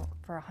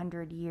 for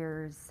 100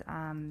 years,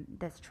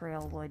 this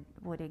trail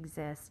would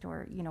exist,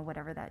 or,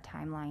 whatever that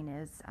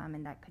timeline is,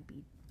 and that could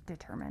be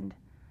determined.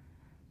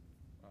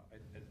 I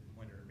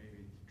wonder,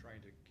 maybe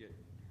trying to get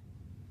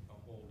a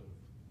hold of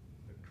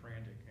the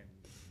Crandic and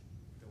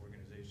the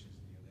organizations,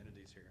 the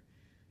entities here,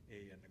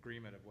 an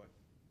agreement of what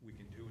we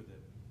can do with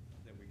it,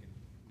 that we can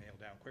nail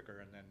down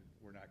quicker, and then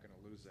we're not going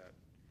to lose that,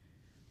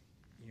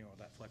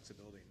 that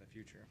flexibility in the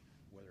future,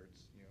 whether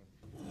it's,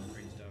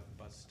 train stuff,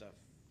 bus stuff,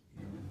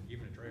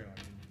 even a trail.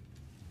 I mean,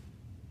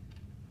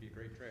 be a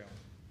great trail.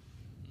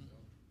 So.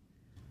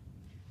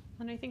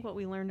 And I think what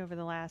we learned over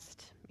the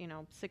last,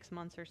 6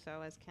 months or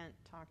so, as Kent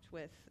talked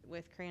with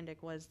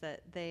Crandic, was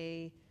that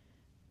they,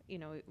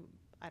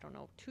 I don't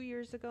know, 2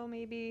 years ago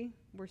maybe,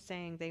 were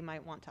saying they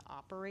might want to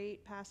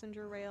operate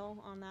passenger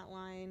rail on that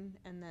line,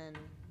 and then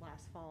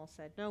last fall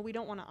said, no, we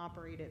don't want to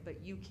operate it,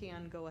 but you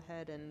can go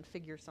ahead and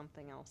figure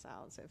something else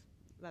out. So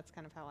that's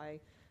kind of how I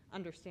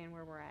understand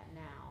where we're at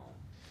now.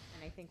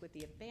 And I think with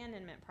the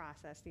abandonment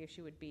process, the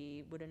issue would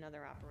be, would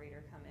another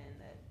operator come in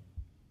that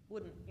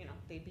wouldn't,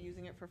 they'd be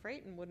using it for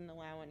freight and wouldn't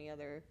allow any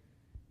other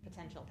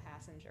potential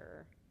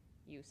passenger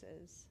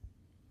uses.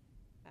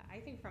 I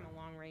think from a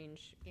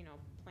long-range,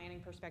 planning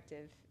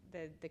perspective,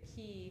 the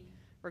key,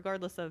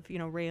 regardless of,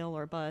 rail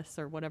or bus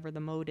or whatever the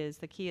mode is,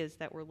 the key is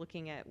that we're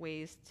looking at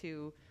ways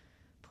to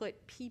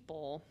put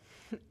people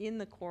in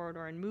the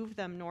corridor and move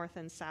them north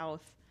and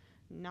south,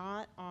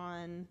 not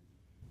on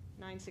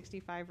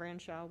 965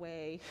 Ranshaw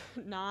Way,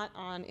 not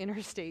on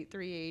Interstate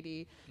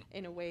 380,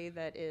 in a way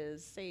that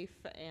is safe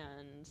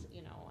and,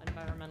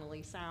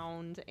 environmentally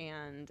sound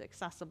and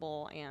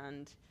accessible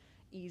and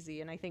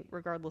easy. And I think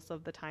regardless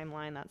of the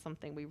timeline, that's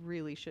something we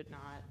really should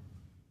not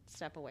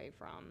step away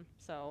from.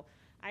 So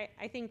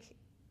I think,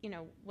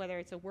 whether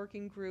it's a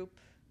working group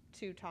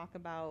to talk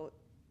about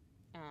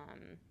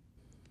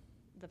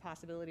the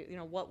possibility,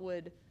 what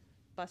would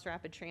bus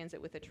rapid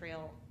transit with a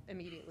trail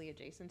immediately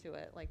adjacent to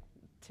it, like,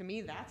 to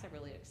me, that's a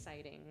really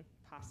exciting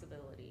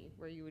possibility,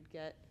 where you would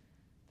get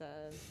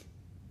the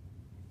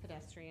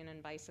pedestrian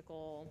and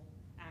bicycle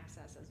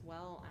access as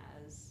well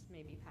as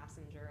maybe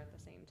passenger at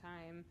the same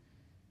time.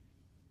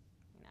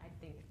 And I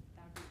think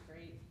that would be a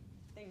great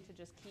thing to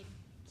just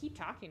keep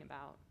talking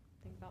about.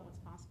 Think about what's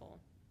possible.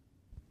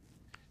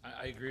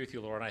 I agree with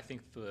you, Laura, and I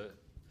think the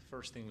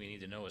first thing we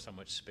need to know is how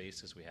much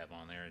spaces we have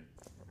on there. And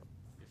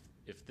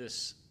if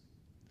this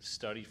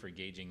study for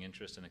gauging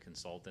interest in a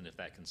consultant, if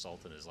that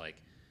consultant is like,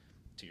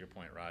 to your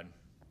point, Rod,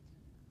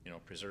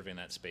 preserving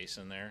that space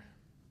in there,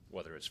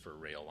 whether it's for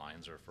rail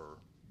lines or for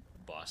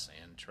bus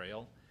and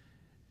trail,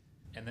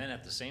 and then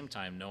at the same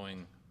time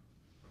knowing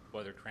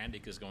whether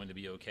Crandic is going to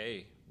be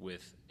okay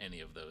with any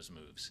of those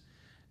moves.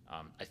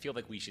 I feel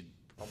like we should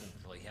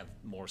probably have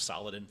more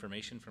solid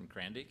information from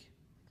Crandic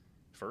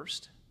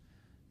first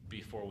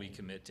before we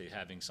commit to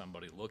having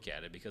somebody look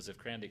at it, because if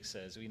Crandic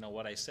says,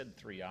 I said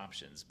 3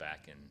 options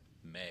back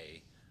in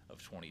May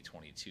of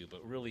 2022,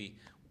 but really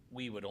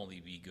we would only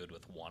be good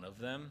with one of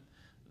them,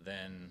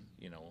 then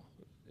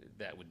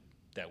that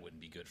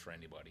wouldn't be good for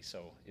anybody.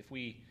 So if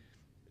we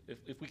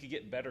could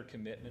get better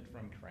commitment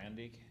from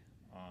Crandic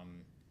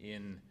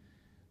in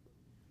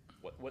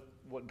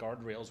what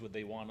guardrails would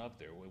they want up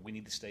there? We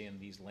need to stay in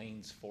these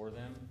lanes for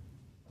them,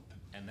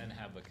 and then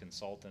have a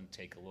consultant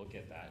take a look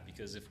at that.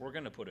 Because if we're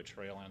going to put a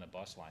trail on a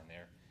bus line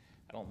there,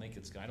 I don't think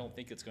it's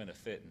going to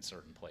fit in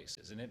certain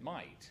places, and it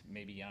might.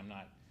 Maybe I'm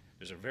not.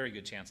 There's a very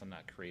good chance I'm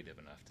not creative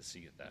enough to see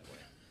it that way.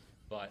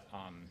 But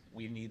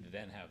we need to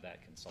then have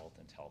that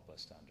consultant help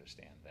us to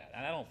understand that.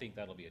 And I don't think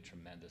that'll be a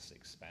tremendous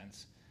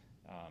expense.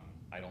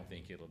 I don't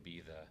think it'll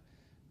be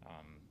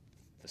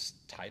this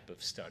type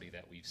of study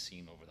that we've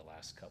seen over the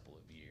last couple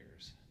of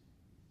years.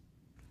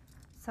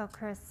 So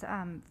Chris,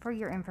 for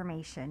your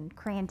information,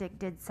 Crandic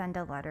did send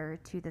a letter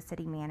to the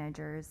city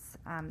managers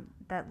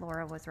that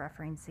Laura was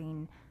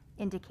referencing,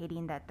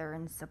 indicating that they're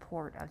in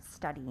support of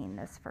studying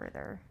this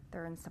further.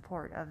 They're in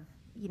support of,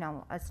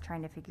 us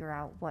trying to figure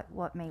out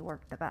what may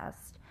work the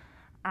best.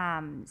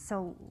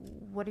 So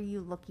what are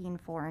you looking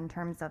for in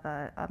terms of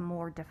a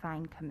more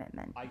defined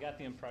commitment? I got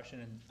the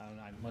impression,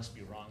 and I must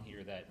be wrong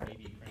here, that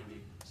maybe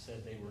Crandic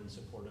said they were in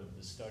support of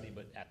the study,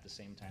 but at the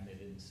same time they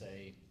didn't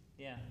say,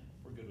 yeah,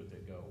 we're good with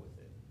it, go with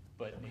it.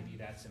 But maybe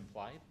that's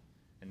implied,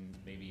 and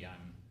maybe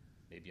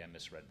I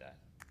misread that.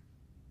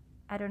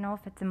 I don't know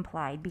if it's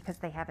implied because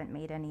they haven't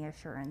made any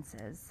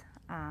assurances.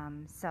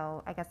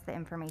 So I guess the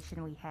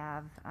information we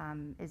have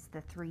is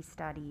the 3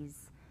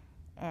 studies,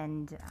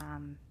 and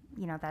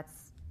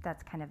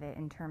that's kind of it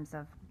in terms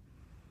of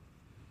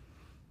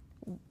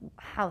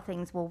how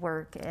things will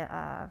work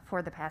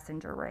for the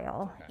passenger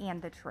rail Okay.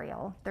 and the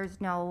trail. There's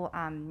no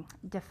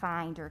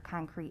defined or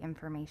concrete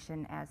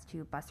information as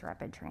to bus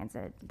rapid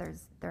transit.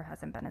 There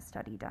hasn't been a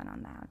study done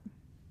on that.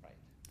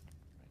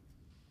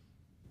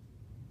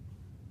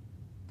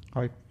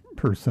 Right. I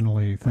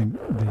personally think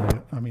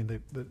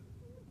the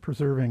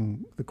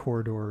preserving the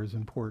corridor is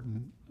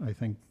important. I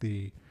think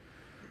the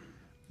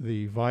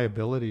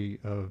viability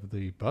of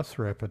the bus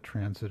rapid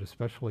transit,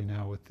 especially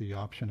now with the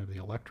option of the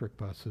electric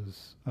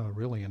buses,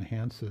 really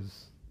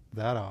enhances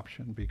that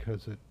option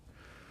because it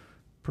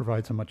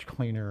provides a much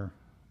cleaner,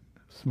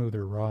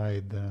 smoother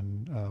ride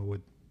than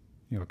would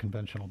a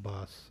conventional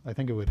bus. I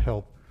think it would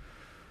help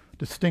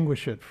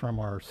distinguish it from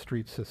our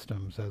street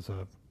systems as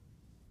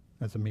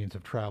a means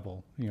of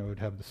travel. It would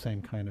have the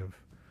same kind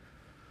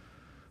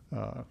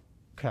of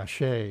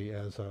cachet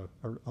as a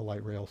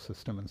light rail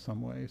system in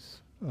some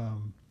ways.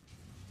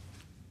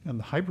 And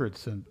the hybrid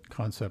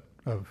concept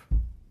of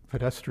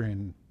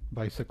pedestrian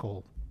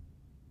bicycle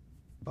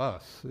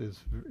bus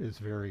is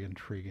very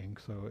intriguing.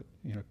 So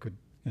it could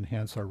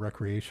enhance our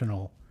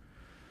recreational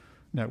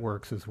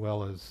networks as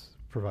well as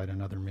provide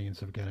another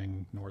means of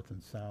getting north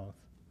and south.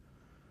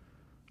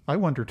 I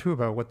wonder too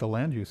about what the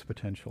land use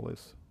potential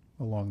is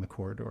along the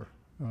corridor.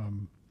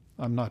 I'm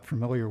not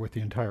familiar with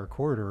the entire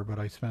corridor, but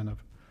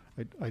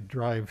I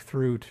drive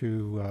through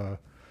to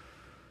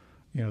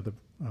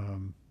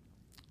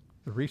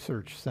the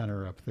research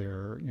center up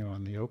there,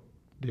 on the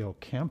Oakdale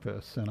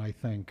campus, and I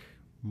think,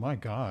 my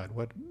God,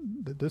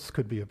 this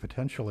could be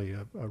potentially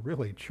a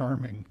really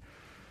charming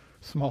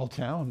small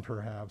town,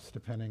 perhaps,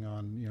 depending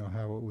on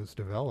how it was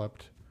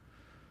developed,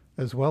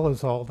 as well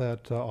as all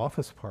that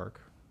office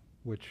park,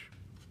 which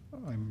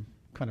I'm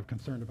kind of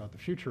concerned about the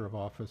future of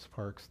office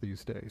parks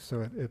these days.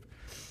 So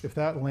if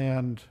that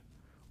land,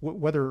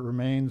 whether it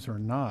remains or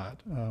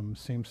not,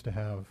 seems to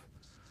have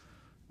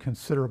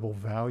considerable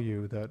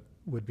value that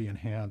would be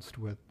enhanced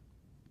with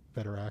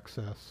better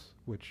access,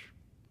 which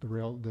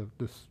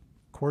this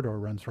corridor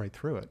runs right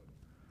through it.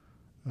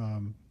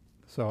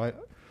 So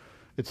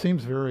it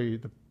seems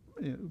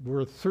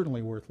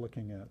certainly worth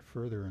looking at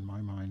further in my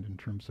mind in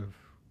terms of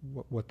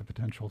what the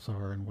potentials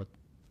are and what,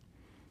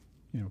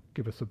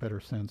 give us a better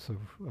sense of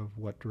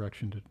what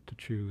direction to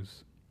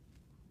choose.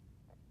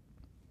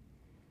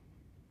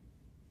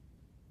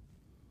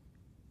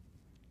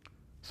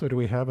 So do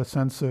we have a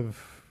sense of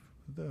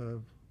the,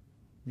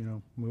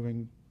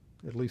 moving,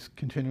 at least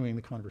continuing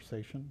the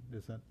conversation?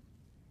 Does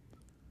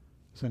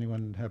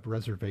anyone have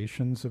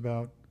reservations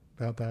about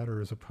that,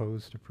 or is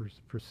opposed to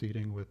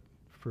proceeding with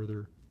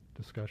further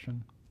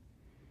discussion?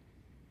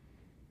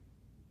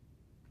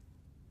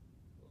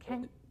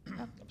 Can, oh, I'm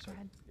go sorry.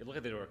 ahead. It looked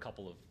like there were a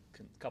couple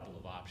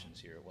of options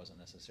here. It wasn't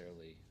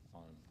necessarily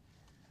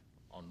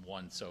on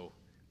one, so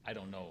I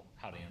don't know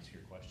how to answer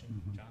your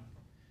question, John.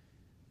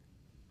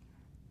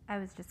 I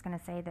was just going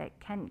to say that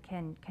Kent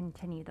can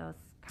continue those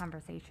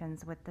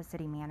conversations with the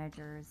city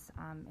managers,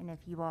 and if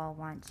you all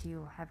want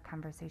to have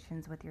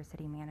conversations with your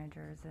city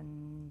managers,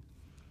 and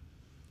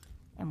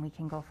we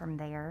can go from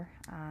there.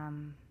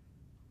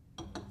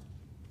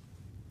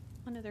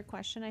 One other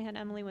question I had,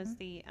 Emily, was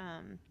the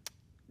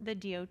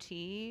DOT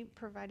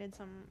provided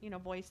some,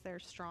 voiced their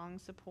strong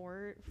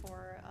support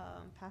for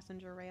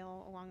passenger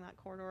rail along that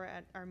corridor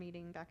at our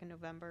meeting back in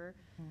November.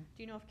 Do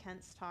you know if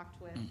Kent's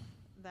talked with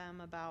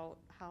them about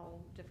how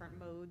different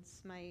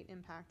modes might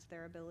impact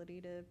their ability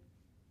to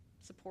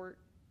support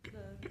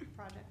the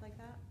project like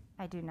that?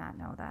 I do not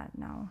know that,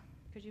 no.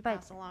 Could you But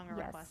pass along a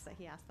yes. request that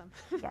he asked them?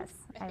 Yes,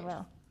 I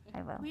will.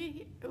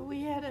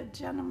 We had a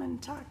gentleman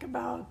talk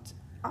about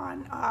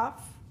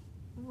on-off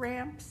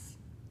ramps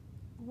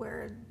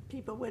where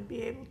people would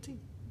be able to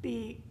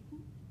be,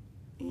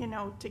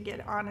 to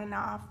get on and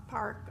off,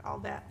 park, all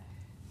that.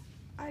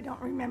 I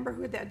don't remember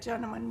who that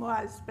gentleman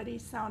was, but he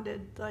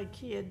sounded like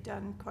he had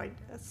done quite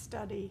a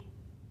study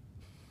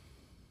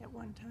at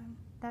one time.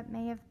 That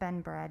may have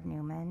been Brad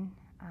Newman,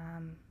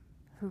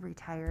 who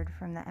retired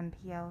from the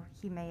MPO.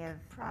 He may have,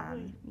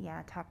 Probably.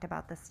 talked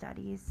about the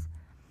studies.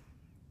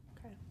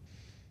 Okay.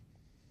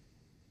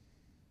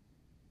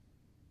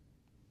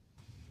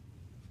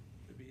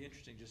 It'd be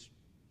interesting, just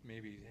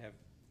maybe have,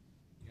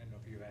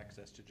 if you have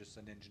access to just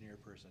an engineer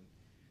person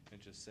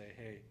and just say,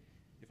 hey,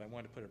 if I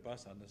wanted to put a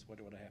bus on this, what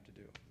would I have to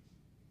do?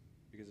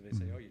 Because if they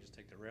say, oh, you just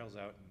take the rails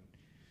out and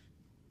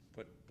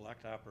put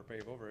blacktop or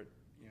pave over it,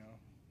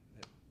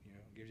 that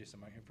gives you some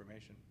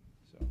information.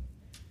 So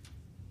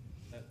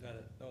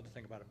the other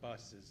thing about a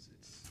bus is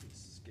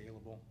it's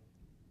scalable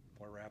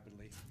more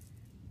rapidly.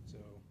 So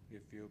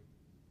if you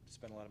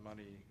spend a lot of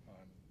money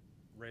on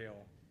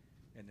rail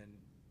and then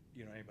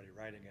anybody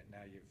riding it,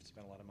 now you've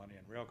spent a lot of money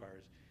on rail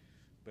cars.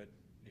 But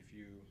if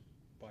you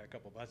buy a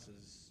couple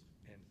buses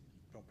and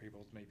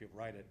many people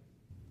ride it,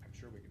 I'm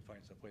sure we can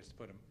find some place to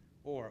put them.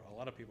 Or a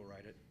lot of people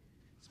ride it.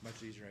 It's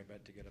much easier, I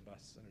bet, to get a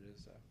bus than it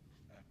is a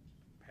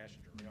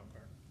passenger rail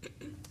car.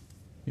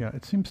 Yeah,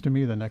 it seems to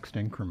me the next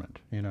increment,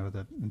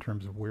 that in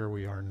terms of where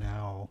we are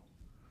now,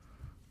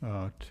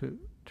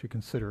 to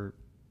consider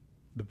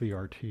the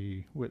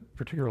BRT,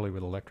 particularly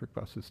with electric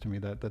buses, to me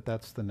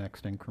that's the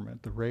next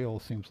increment. The rail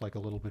seems like a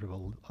little bit of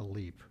a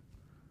leap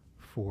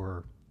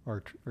for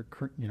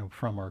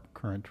from our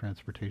current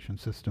transportation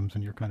systems,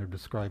 and you're kind of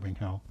describing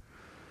how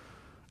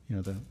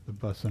the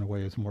bus in a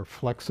way is more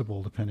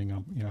flexible depending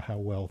on how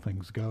well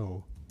things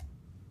go,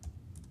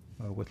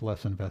 with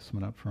less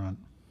investment up front.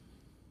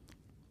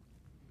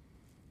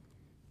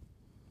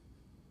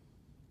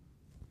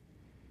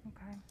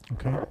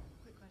 Okay.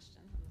 Quick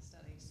question on the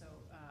study. So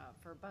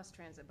for bus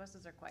transit,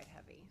 buses are quite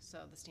heavy.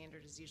 So the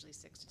standard is usually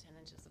 6 to 10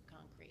 inches of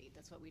concrete.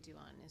 That's what we do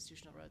on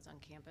institutional roads on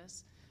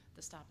campus.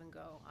 The stop and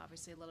go,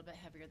 obviously a little bit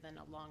heavier than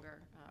a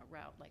longer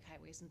route like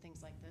highways and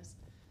things like this.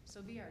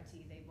 So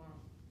BRT,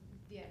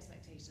 the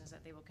expectation is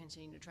that they will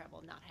continue to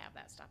travel, not have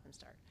that stop and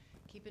start.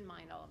 Keep in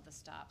mind all of the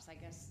stops. I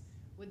guess,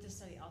 would the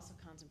study also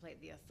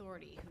contemplate the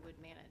authority who would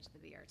manage the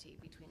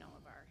BRT between all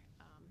of our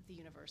the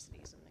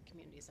universities and the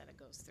communities that it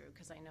goes through?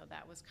 Because I know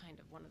that was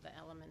kind of one of the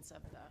elements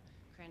of the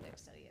Krandic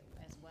study,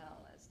 as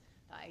well as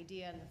the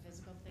idea and the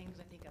physical things.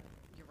 I think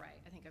you're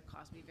right. I think a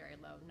cost would be very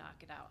low.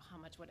 Knock it out.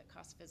 How much would it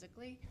cost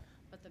physically?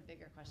 But the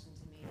bigger question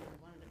to me, when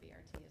one of the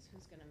BRT, is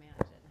who's going to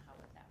manage it and how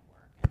would that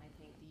work? And I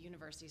think the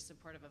university is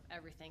supportive of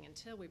everything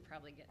until we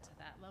probably get to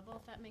that level,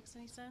 if that makes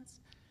any sense.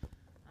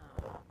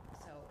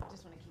 So I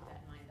just want to keep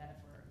that in mind, that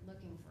if we're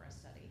looking for a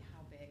study,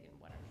 how big and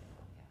what are we going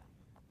to look at?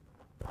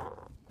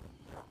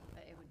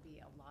 But it would be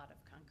a lot of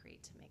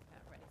concrete to make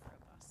that ready for a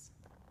bus.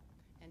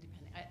 And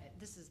depending,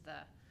 this is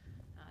the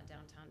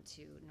downtown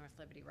to North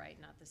Liberty, right?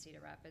 Not the Cedar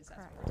Rapids. That's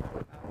what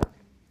we're talking about.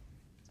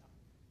 So,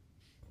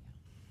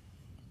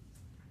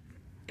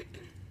 yeah.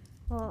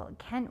 Well,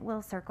 Kent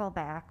will circle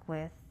back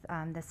with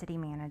the city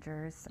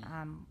managers,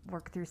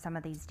 work through some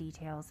of these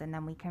details, and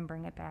then we can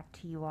bring it back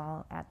to you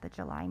all at the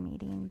July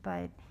meeting.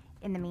 But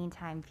in the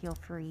meantime, feel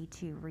free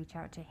to reach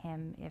out to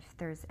him if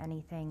there's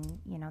anything,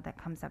 that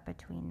comes up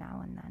between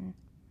now and then.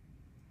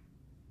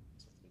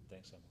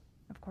 Thanks, Emily.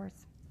 Of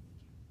course.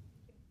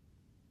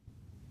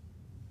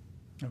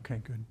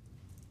 Okay, good.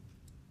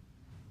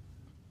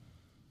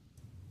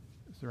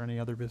 Is there any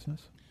other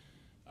business?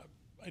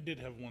 I did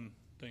have one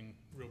thing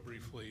real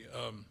briefly.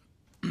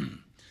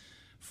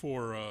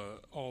 For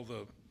all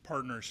the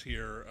partners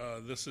here,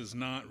 this is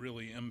not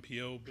really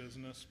MPO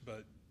business,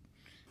 but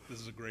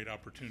this is a great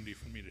opportunity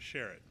for me to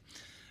share it.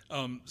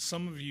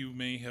 Some of you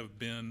may have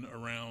been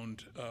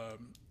around,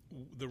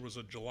 there was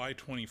a July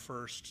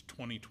 21st,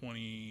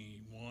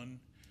 2021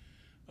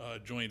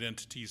 joint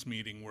entities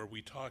meeting where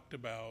we talked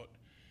about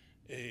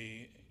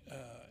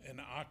an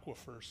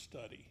aquifer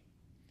study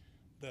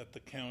that the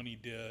county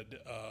did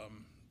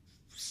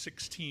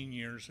 16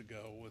 years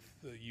ago with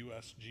the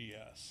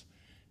USGS,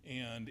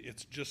 and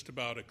it's just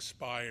about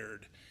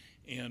expired.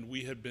 And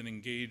we had been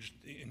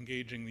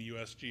engaging the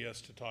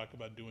USGS to talk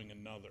about doing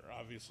another.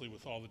 Obviously,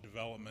 with all the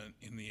development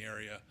in the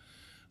area,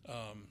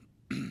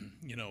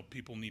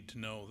 people need to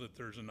know that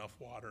there's enough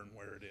water and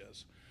where it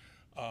is.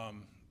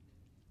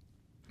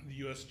 The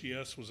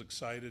USGS was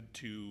excited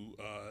to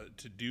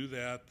do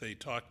that. They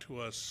talked to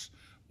us,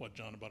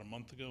 John, about a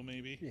month ago,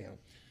 maybe? Yeah.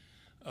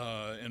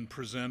 And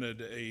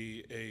presented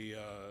a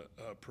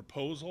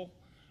proposal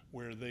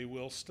where they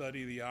will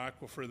study the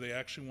aquifer. They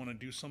actually want to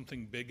do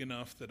something big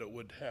enough that it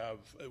would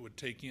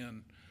take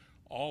in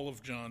all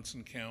of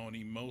Johnson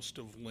County, most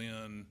of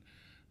Lynn,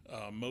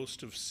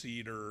 most of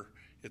Cedar.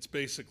 It's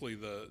basically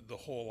the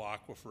whole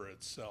aquifer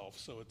itself.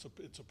 So it's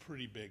a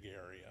pretty big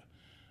area.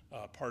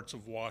 Parts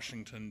of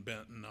Washington,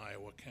 Benton,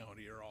 Iowa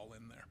County are all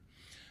in there.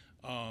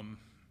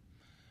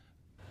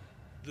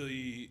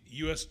 The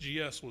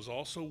USGS was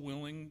also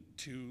willing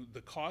to, the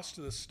cost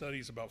of this study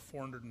is about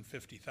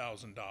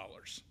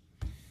 $450,000.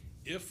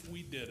 If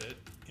we did it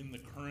in the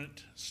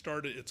current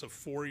it's a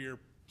 4-year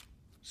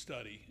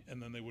study, and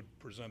then they would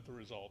present the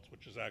results,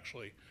 which is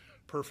actually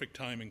perfect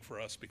timing for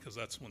us because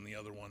that's when the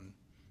other one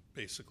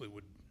basically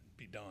would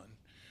be done.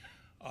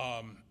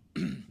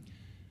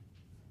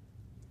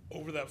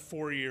 Over that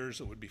 4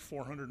 years, it would be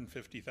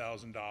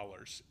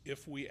 $450,000.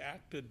 If we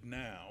acted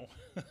now,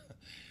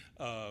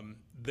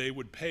 they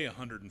would pay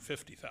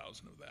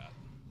 $150,000 of that.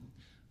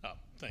 Oh,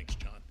 thanks,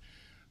 John.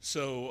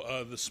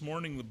 So this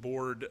morning, the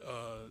board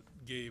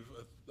gave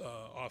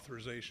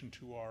authorization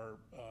to our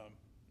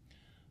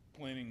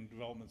Planning,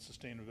 Development,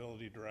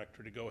 Sustainability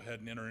Director to go ahead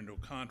and enter into a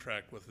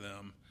contract with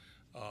them.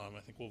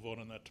 I think we'll vote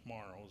on that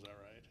tomorrow. Is that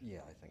right?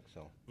 Yeah, I think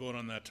so. Vote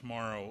on that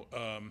tomorrow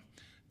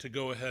to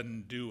go ahead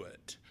and do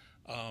it.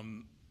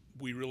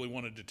 We really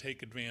wanted to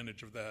take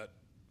advantage of that,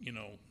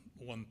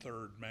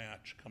 1/3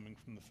 match coming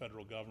from the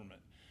federal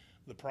government.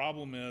 The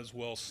problem is,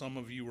 some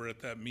of you were at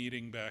that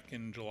meeting back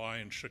in July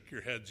and shook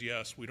your heads,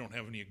 yes, we don't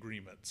have any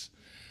agreements.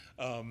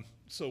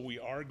 So we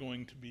are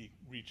going to be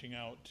reaching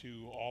out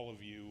to all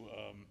of you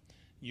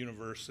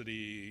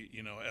university,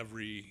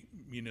 every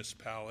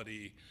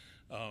municipality.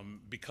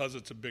 Because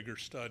it's a bigger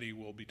study,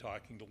 we'll be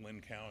talking to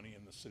Lynn County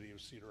and the city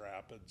of Cedar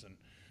Rapids and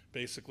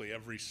basically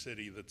every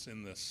city that's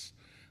in this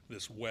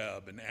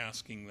web and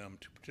asking them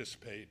to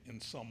participate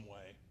in some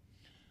way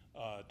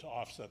to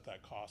offset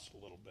that cost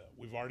a little bit.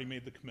 We've already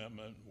made the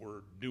commitment,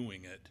 we're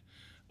doing it,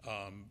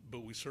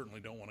 but we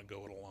certainly don't want to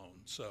go it alone.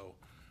 So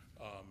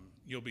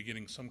you'll be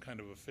getting some kind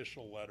of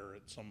official letter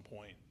at some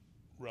point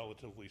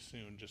relatively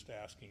soon, just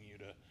asking you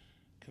to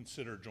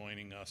consider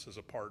joining us as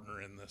a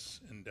partner in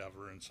this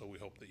endeavor, and so we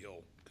hope that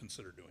you'll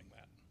consider doing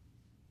that.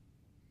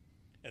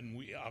 And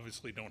we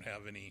obviously don't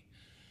have any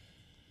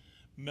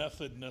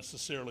method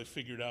necessarily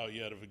figured out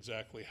yet of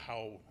exactly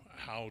how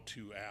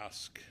to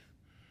ask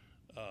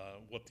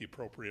what the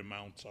appropriate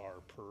amounts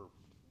are per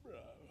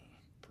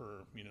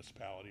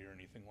municipality or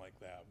anything like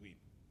that.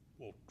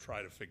 We'll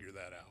try to figure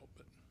that out,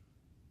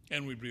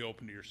 and we'd be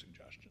open to your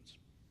suggestions.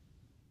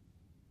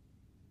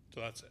 So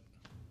that's it.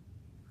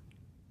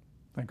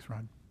 Thanks,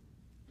 Ron.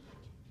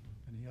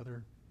 Any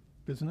other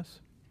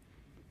business?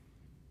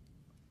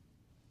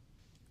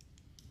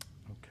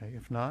 Okay,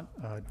 if not,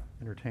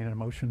 entertain a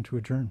motion to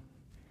adjourn.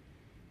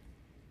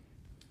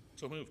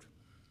 So moved.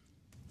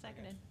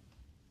 Seconded.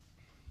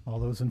 All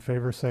those in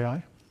favor say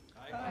aye.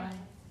 Aye.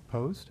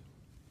 Opposed?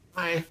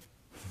 Aye.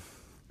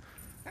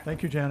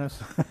 Thank you, Janice.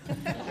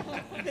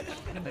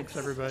 Thanks,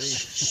 everybody.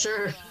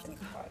 Sure.